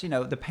 chips,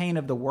 the pain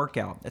of the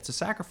workout. It's a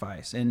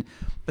sacrifice.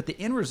 But the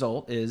end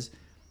result is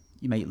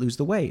you may lose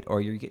the weight, or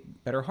you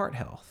get better heart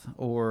health,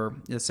 or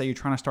let's say you're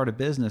trying to start a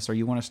business or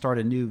you want to start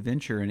a new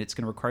venture and it's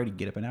going to require you to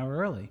get up an hour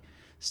early,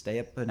 stay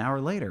up an hour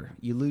later.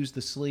 You lose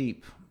the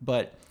sleep,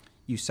 but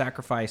you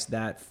sacrifice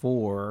that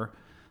for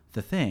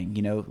the thing,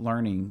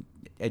 learning,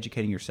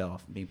 educating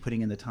yourself,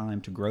 putting in the time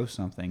to grow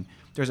something.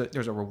 There's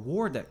a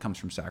reward that comes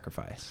from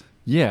sacrifice.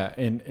 Yeah,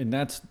 and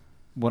that's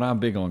what I'm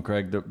big on,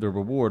 Craig, the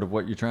reward of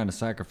what you're trying to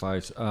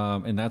sacrifice.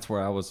 And that's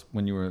where I was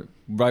when you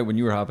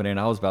were hopping in.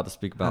 I was about to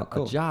speak about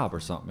a job or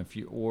something.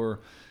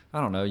 I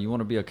don't know, you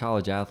want to be a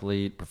college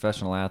athlete,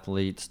 professional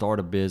athlete, start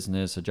a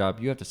business, a job,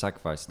 you have to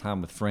sacrifice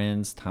time with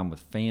friends, time with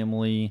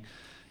family.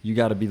 You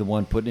got to be the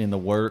one putting in the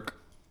work.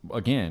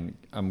 Again,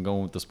 I'm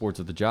going with the sports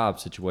of the job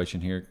situation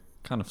here,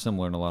 kind of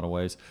similar in a lot of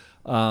ways.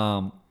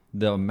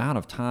 The amount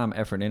of time,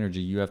 effort, and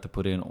energy you have to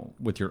put in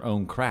with your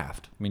own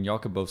craft. I mean, y'all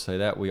could both say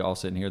that. We all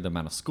sitting here, the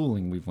amount of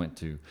schooling we've went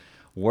to,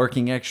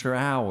 working extra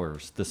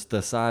hours,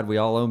 the side we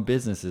all own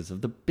businesses,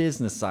 of the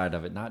business side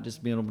of it, not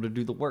just being able to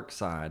do the work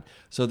side.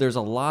 So there's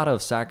a lot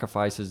of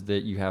sacrifices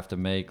that you have to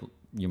make.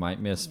 You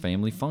might miss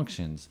family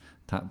functions,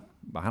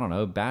 I don't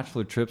know,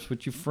 bachelor trips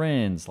with your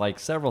friends, like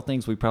several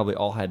things we probably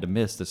all had to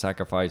miss to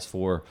sacrifice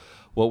for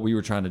what we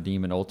were trying to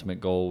deem an ultimate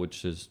goal,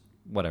 which is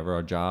whatever,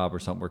 our job or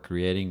something we're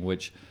creating,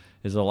 which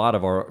is a lot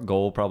of our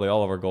goal, probably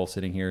all of our goal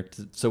sitting here,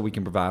 so we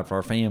can provide for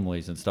our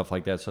families and stuff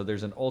like that. So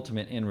there's an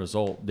ultimate end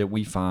result that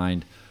we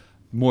find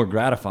more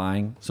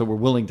gratifying, so we're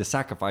willing to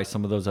sacrifice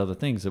some of those other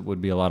things that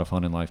would be a lot of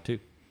fun in life too.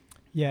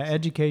 Yeah,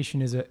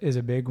 education is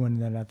a big one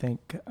that I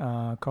think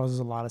causes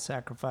a lot of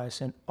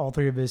sacrifice. And all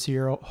three of us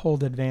here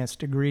hold advanced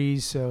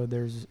degrees, so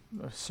there's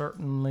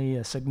certainly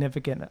a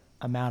significant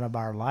amount of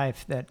our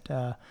life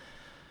that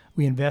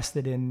we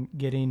invested in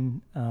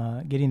getting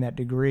that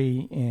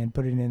degree and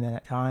putting in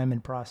that time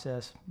and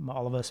process.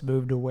 All of us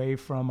moved away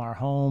from our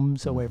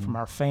homes, away from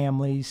our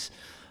families.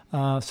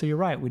 So you're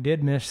right. We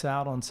did miss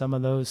out on some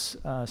of those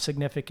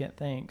significant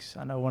things.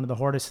 I know one of the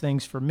hardest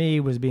things for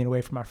me was being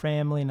away from my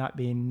family, not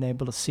being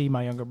able to see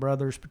my younger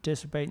brothers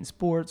participate in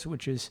sports,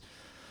 which is,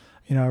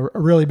 a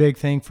really big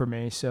thing for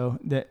me. So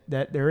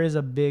that there is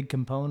a big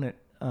component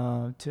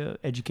to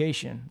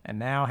education. And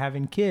now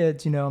having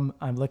kids,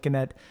 I'm looking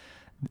at,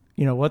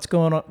 what's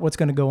going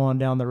to go on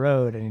down the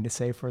road. I need to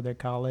save for their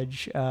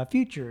college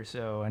future.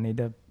 So I need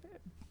to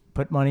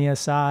put money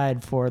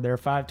aside for their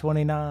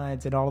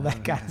 529s and all of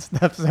that kind of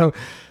stuff. So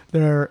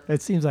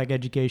it seems like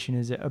education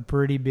is a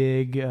pretty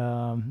big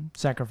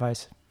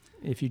sacrifice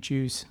if you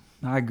choose.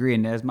 I agree.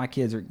 And as my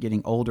kids are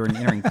getting older and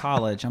entering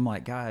college, I'm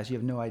like, guys, you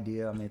have no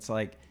idea. I mean, it's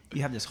like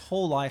you have this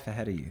whole life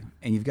ahead of you,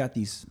 and you've got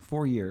these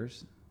 4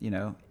 years,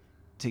 to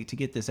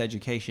get this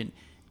education.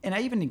 And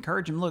I even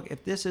encourage them, look,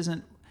 if this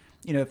isn't,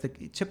 if the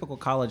typical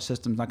college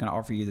system is not going to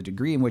offer you the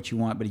degree in what you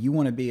want, but if you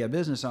want to be a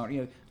business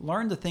owner,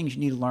 learn the things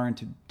you need to learn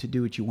to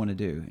do what you want to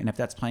do. And if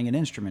that's playing an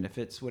instrument, if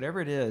it's whatever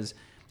it is,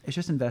 it's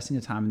just investing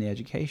the time in the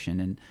education.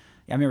 And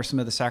I remember some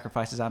of the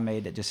sacrifices I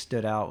made that just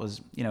stood out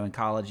was, in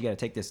college, you got to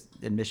take this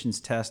admissions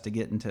test to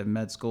get into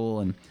med school.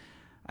 And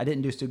I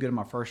didn't do so good in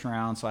my first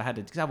round. So I had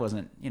to, because I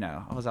wasn't,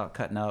 I was out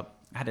cutting up.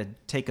 I had to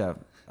take a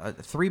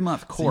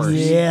 3-month course.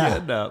 Yeah.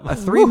 A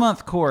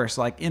 3-month course,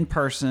 like in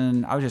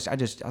person. I was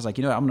like,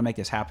 I'm going to make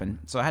this happen.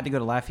 So I had to go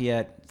to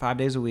Lafayette 5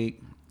 days a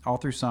week, all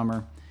through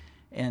summer.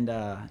 And,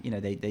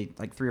 they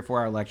like 3 or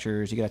 4 hour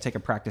lectures. You got to take a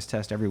practice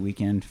test every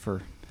weekend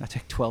I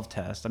took 12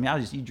 tests. I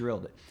mean, you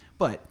drilled it.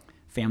 But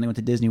family went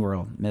to Disney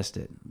World, missed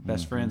it.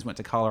 Best friends went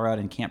to Colorado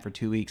and camped for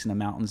 2 weeks in the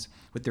mountains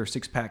with their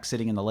 6-pack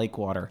sitting in the lake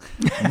water,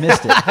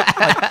 missed it.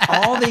 Like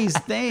all these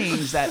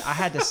things that I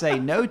had to say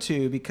no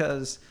to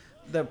because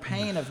the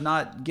pain of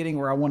not getting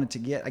where I wanted to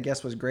get, I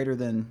guess, was greater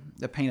than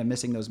the pain of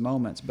missing those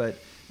moments. But,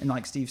 and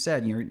like Steve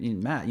said,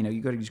 Matt,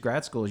 you go to these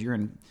grad schools,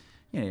 you're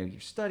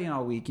studying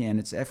all weekend.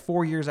 It's at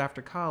 4 years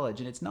after college.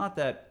 And it's not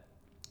that,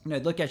 they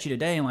look at you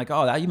today and like,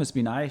 oh, you must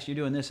be nice. You're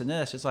doing this and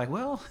this. It's like,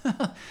 well,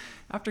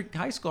 after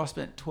high school, I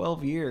spent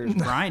 12 years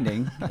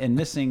grinding and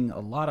missing a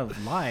lot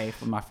of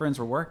life when my friends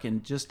were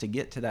working just to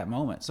get to that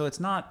moment. So it's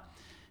not,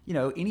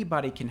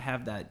 anybody can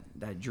have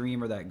that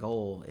dream or that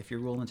goal if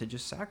you're willing to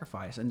just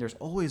sacrifice. And there's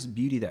always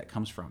beauty that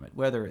comes from it,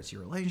 whether it's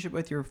your relationship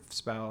with your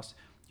spouse,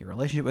 your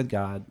relationship with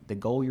God, the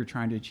goal you're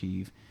trying to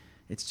achieve.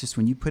 It's just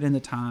when you put in the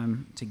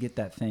time to get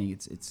that thing,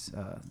 it's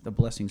the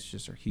blessings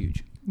just are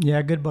huge. Yeah,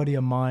 a good buddy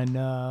of mine,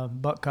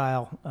 Buck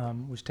Kyle,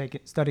 was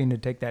studying to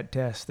take that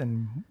test,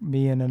 and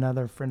me and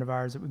another friend of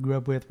ours that we grew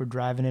up with were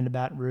driving into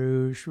Baton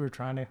Rouge. We were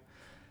trying to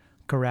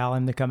corral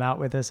him to come out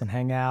with us and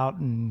hang out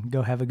and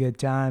go have a good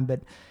time,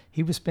 but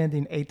he was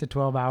spending 8 to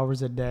 12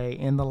 hours a day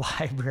in the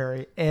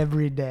library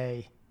every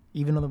day,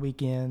 even on the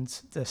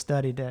weekends, to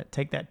study to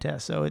take that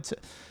test. So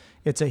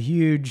it's a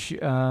huge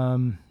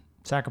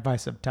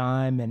sacrifice of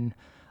time, and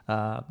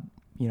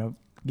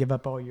give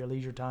up all your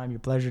leisure time, your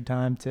pleasure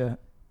time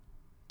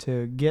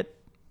to get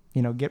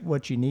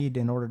what you need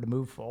in order to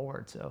move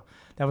forward. So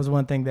that was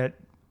one thing that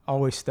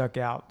always stuck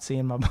out,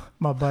 seeing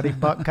my buddy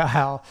Buck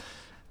Kyle.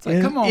 It's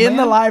like, come on, in man.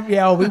 the library.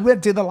 Yeah, we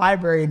went to the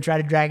library and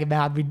tried to drag him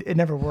out. It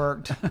never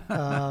worked.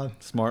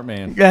 Smart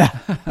man. Yeah.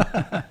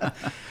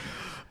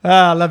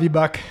 I love you,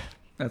 Buck.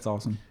 That's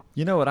awesome.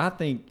 You know what I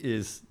think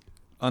is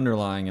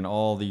underlying in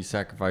all these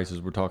sacrifices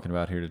we're talking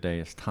about here today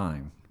is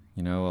time.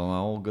 An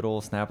old good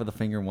old snap of the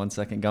finger, 1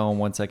 second gone,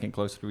 1 second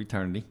closer to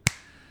eternity.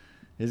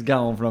 It's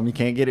gone from you.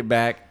 Can't get it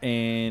back.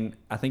 And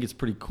I think it's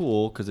pretty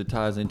cool because it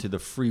ties into the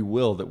free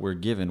will that we're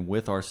given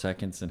with our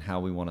seconds and how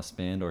we want to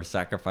spend or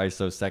sacrifice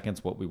those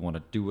seconds, what we want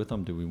to do with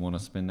them. Do we want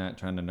to spend that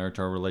trying to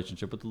nurture our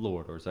relationship with the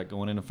Lord? Or is that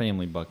going in a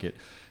family bucket?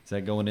 Is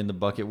that going in the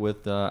bucket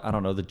with,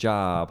 the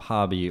job,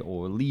 hobby,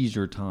 or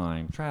leisure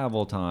time,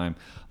 travel time?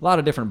 A lot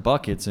of different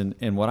buckets.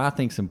 And what I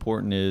think is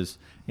important is,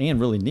 and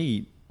really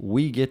neat,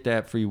 we get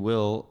that free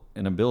will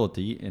and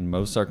ability in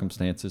most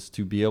circumstances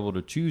to be able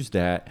to choose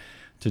that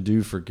to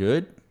do for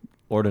good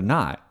or to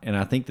not. And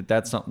I think that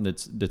that's something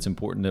that's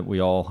important that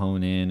we all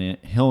hone in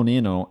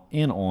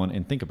on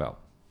and think about.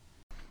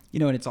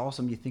 And it's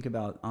awesome. You think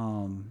about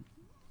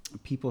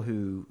people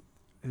who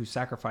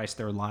sacrifice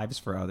their lives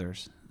for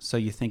others. So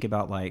you think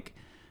about like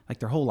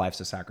their whole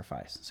life's a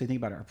sacrifice. So you think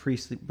about our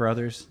priestly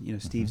brothers,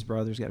 Steve's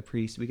brothers got a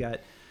priest. We got,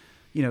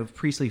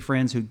 priestly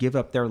friends who give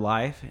up their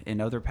life,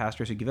 and other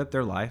pastors who give up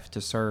their life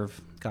to serve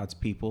God's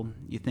people.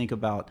 You think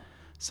about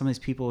some of these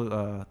people,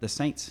 the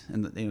saints,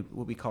 and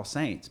what we call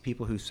saints,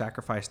 people who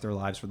sacrificed their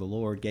lives for the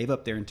Lord, gave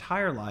up their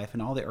entire life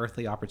and all the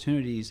earthly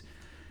opportunities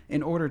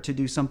in order to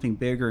do something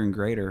bigger and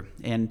greater.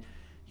 And,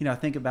 I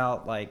think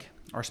about like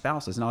our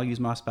spouses, and I'll use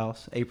my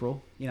spouse,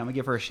 April. I'm going to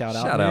give her a shout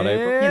out. Shout out,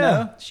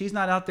 April. She's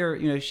not out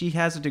there, she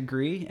has a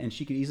degree and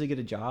she could easily get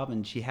a job,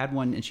 and she had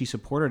one, and she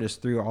supported us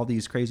through all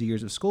these crazy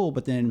years of school.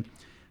 But then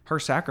her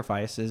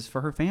sacrifice is for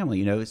her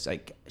family. It's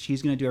like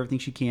she's going to do everything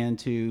she can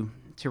to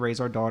raise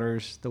our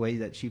daughters the way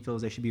that she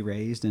feels they should be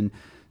raised, and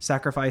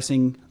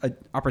sacrificing an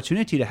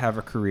opportunity to have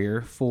a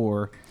career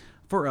for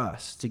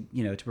us to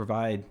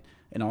provide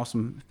an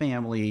awesome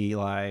family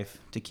life,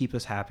 to keep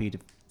us happy, to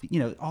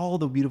all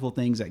the beautiful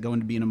things that go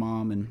into being a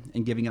mom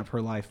and giving up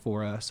her life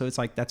for us. So it's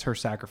like that's her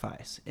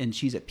sacrifice, and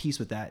she's at peace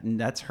with that, and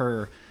that's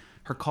her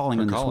calling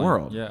in this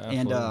world. Yeah,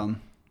 absolutely. And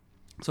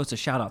so it's a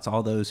shout out to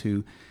all those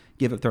who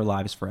give up their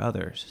lives for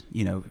others,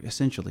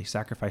 essentially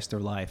sacrifice their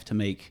life to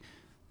make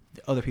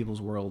other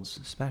people's worlds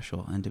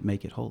special and to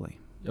make it holy.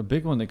 A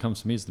big one that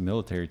comes to me is the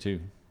military too.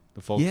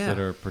 The folks Yeah. that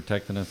are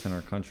protecting us in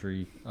our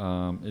country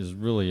is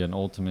really an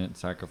ultimate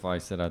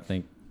sacrifice that I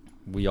think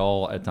we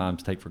all at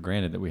times take for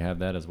granted that we have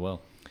that as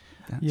well.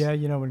 Yeah,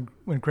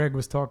 when Craig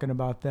was talking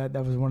about that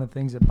was one of the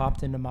things that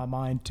popped into my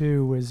mind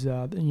too, was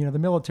the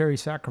military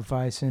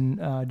sacrifice.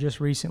 And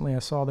just recently I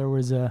saw there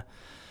was a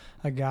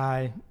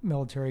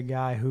military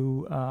guy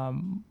who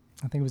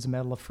I think it was a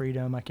Medal of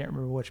Freedom. I can't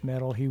remember which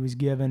medal he was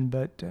given,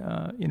 but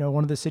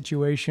one of the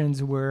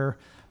situations where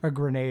a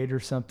grenade or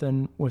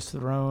something was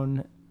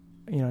thrown,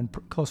 in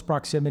close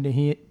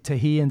proximity to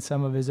he and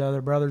some of his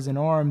other brothers in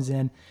arms,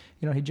 and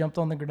he jumped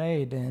on the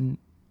grenade and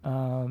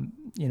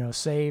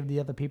saved the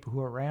other people who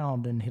were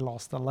around, and he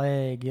lost a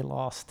leg, he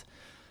lost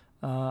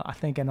I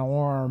think an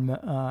arm.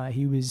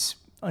 He was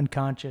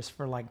unconscious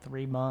for like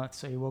 3 months.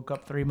 So he woke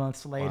up 3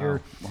 months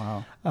later.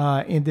 Wow.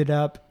 Ended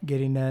up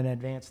getting an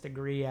advanced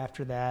degree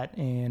after that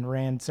and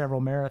ran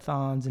several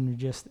marathons, and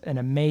just an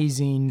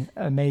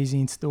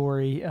amazing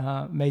story,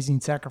 amazing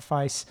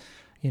sacrifice,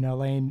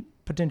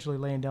 potentially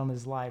laying down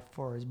his life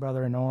for his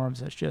brother in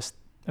arms. It's just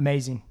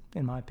amazing,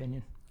 in my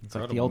opinion. It's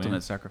like the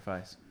ultimate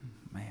sacrifice.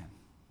 Man.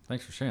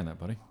 Thanks for sharing that,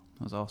 buddy.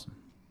 That was awesome.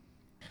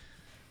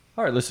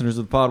 All right, listeners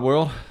of the Pod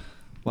World,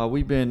 while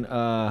we've been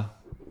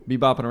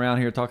bebopping around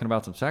here talking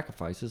about some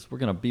sacrifices, we're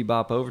going to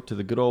bebop over to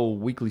the good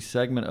old weekly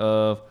segment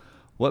of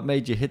what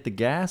made you hit the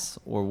gas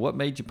or what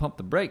made you pump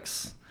the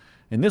brakes.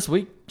 And this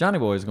week, Johnny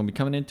Boy is going to be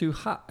coming into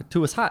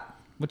to us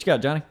hot. What you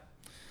got, Johnny?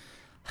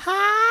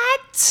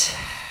 Hot.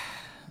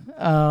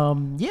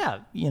 Yeah,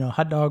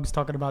 Hot Dog's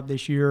talking about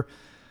this year.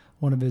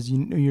 One of his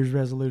New Year's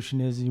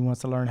resolution is he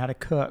wants to learn how to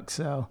cook.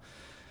 So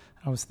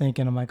I was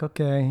thinking, I'm like,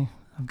 okay,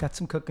 I've got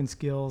some cooking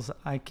skills.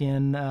 I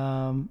can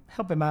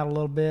help him out a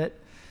little bit.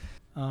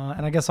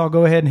 And I guess I'll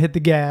go ahead and hit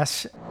the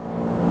gas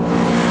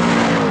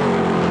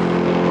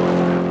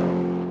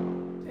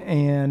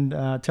and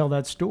tell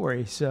that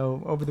story.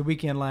 So over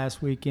the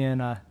last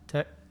weekend, I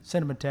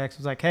sent him a text. I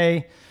was like,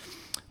 hey,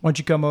 why don't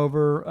you come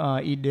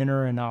over, eat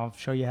dinner, and I'll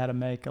show you how to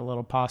make a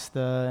little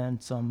pasta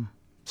and some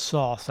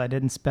sauce. I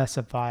didn't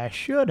specify. I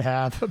should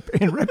have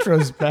in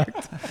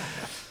retrospect.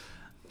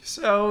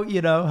 So,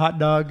 Hot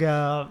Dog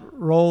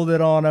rolled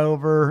it on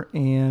over,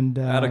 and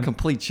I had a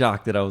complete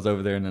shock that I was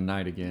over there in the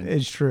night again.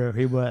 It's true.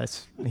 He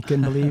was. He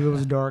couldn't believe it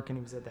was dark, and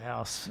he was at the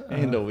house.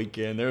 And the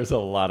weekend. There was a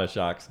lot of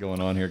shocks going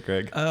on here,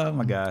 Craig. Oh,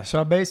 my gosh. So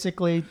I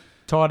basically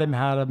taught him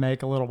how to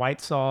make a little white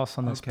sauce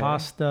on this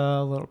pasta,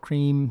 a little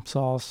cream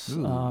sauce.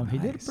 Ooh, He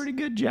did a pretty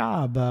good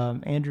job.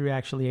 Andrew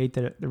actually ate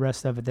the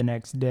rest of it the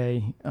next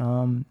day.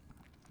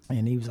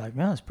 And he was like,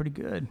 "Man, it's pretty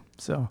good."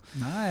 So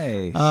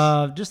nice.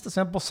 Just a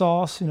simple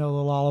sauce, a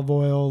little olive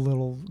oil, a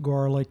little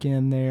garlic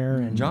in there,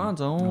 and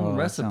John's own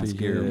recipe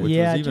here, good. which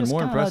was even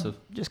more impressive.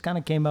 Just kind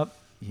of came up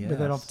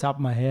with it off the top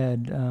of my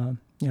head.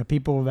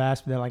 People have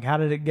asked me, they're like, "How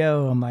did it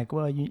go?" I'm like,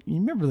 "Well, you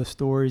remember the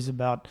stories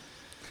about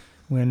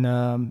when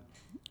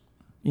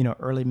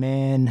early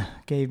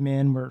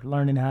cavemen were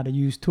learning how to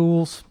use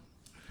tools?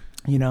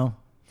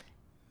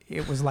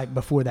 It was like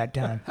before that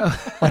time,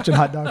 watching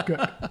Hot Dog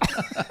cook."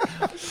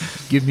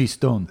 Give me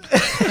stone.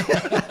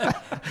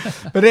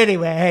 But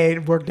anyway, hey,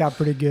 it worked out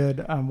pretty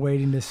good. I'm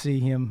waiting to see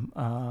him,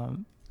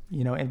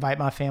 invite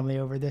my family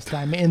over this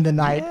time in the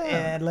night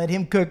and let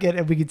him cook it,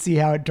 and we can see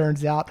how it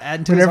turns out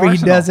whenever he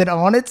does it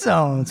on its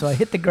own. So I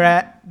hit the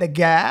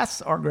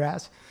gas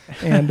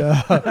and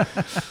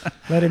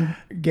let him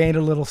gain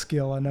a little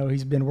skill. I know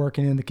he's been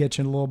working in the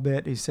kitchen a little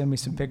bit. He sent me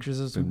some pictures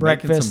of some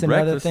breakfast and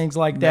other things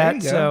like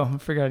that. So I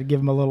figured I'd give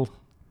him a little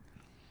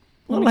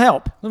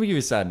help. Let me give you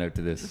a side note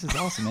to this. This is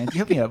awesome, man.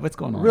 Help me up. What's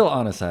going on? Real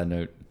honest side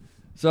note.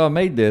 So I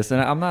made this, and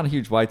I'm not a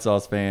huge white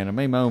sauce fan. I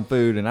made my own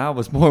food, and I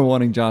was more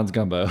wanting John's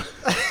gumbo.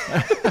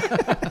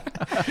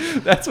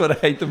 That's what I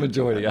hate the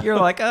majority of. You're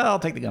like, I'll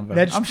take the gumbo.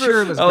 I'm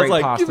sure it was great. I was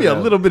like, pasta, give me a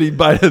little bitty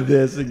bite of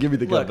this and give me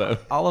the gumbo.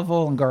 Look, olive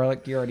oil and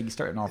garlic, you're already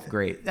starting off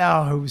great.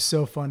 Oh, it was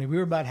so funny. We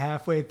were about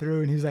halfway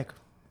through, and he was like,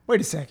 "Wait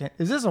a second,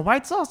 is this a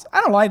white sauce?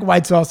 I don't like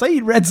white sauce. I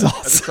eat red I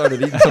sauce." just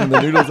started eating some of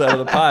the noodles out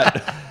of the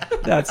pot.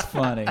 That's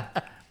funny.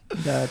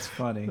 That's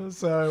funny.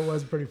 So it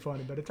was pretty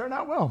funny, but it turned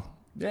out well.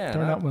 Yeah,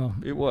 Turned out well.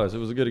 It was. It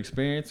was a good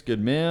experience.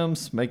 Good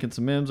memes. Making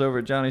some memes over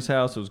at Johnny's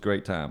house. It was a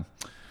great time.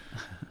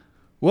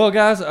 Well,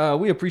 guys,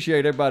 we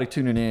appreciate everybody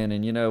tuning in.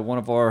 And, one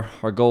of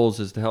our goals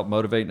is to help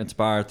motivate and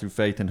inspire through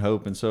faith and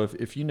hope. And so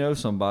if you know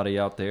somebody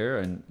out there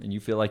and you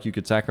feel like you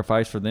could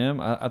sacrifice for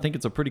them, I think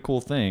it's a pretty cool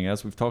thing.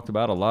 As we've talked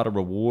about, a lot of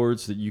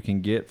rewards that you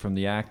can get from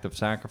the act of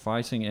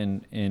sacrificing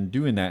and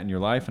doing that in your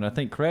life. And I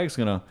think Craig's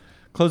going to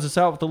close us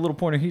out with a little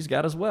pointer he's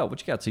got as well.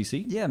 What you got,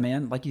 CC? Yeah,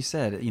 man. Like you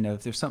said,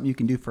 if there's something you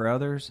can do for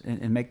others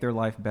and make their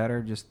life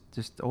better, just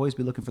always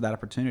be looking for that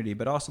opportunity.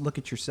 But also look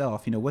at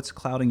yourself. What's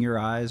clouding your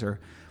eyes or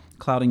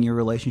clouding your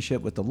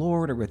relationship with the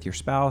Lord or with your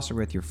spouse or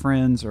with your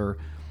friends, or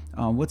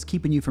what's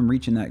keeping you from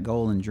reaching that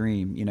goal and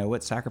dream?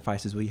 What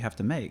sacrifices will you have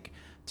to make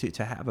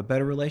to have a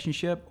better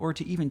relationship or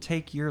to even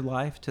take your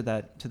life to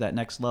that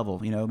next level?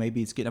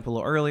 Maybe it's getting up a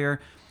little earlier,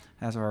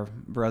 as our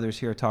brothers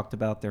here talked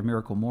about their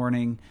miracle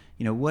morning.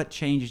 What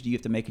changes do you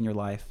have to make in your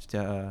life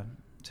to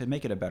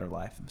make it a better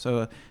life?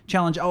 So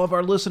challenge all of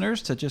our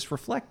listeners to just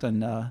reflect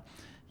on,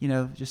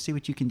 just see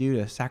what you can do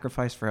to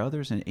sacrifice for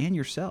others and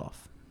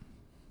yourself.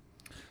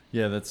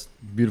 Yeah, that's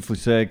beautifully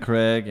said,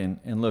 Craig.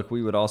 And look,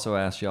 we would also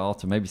ask y'all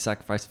to maybe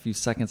sacrifice a few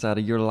seconds out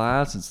of your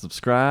lives and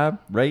subscribe,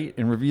 rate,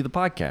 and review the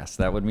podcast.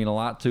 That would mean a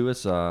lot to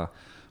us.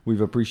 We've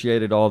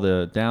appreciated all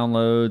the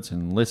downloads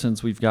and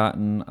listens we've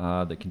gotten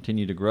that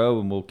continue to grow,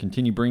 and we'll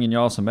continue bringing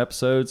y'all some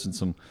episodes and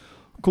some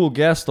cool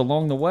guests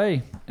along the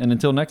way. And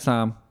until next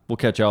time, we'll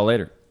catch y'all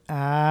later.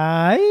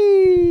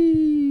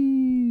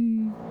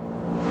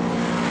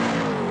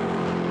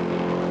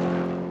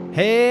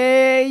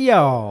 Hey,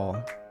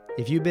 y'all.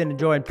 If you've been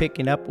enjoying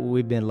picking up what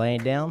we've been laying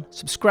down,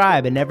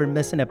 subscribe and never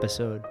miss an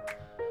episode.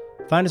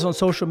 Find us on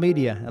social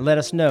media and let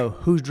us know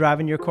who's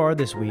driving your car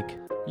this week.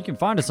 You can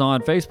find us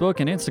on Facebook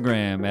and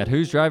Instagram at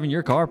Who's Driving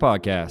Your Car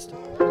Podcast.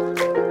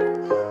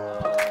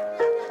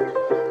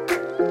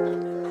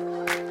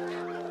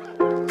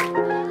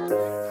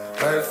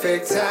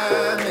 Perfect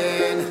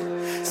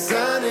timing,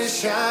 sun is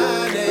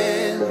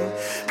shining,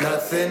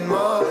 nothing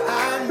more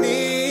I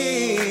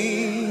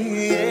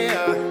need,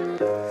 yeah.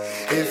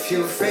 If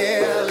you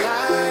feel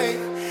like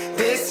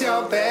this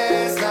your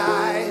best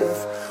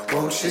life,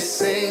 won't you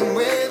sing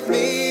with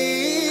me?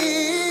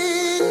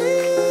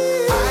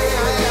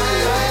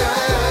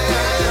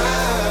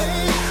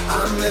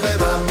 I'm living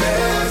my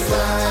best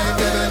life,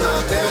 living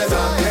my best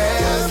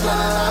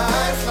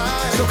life,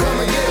 so come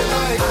and get it.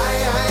 like,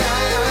 I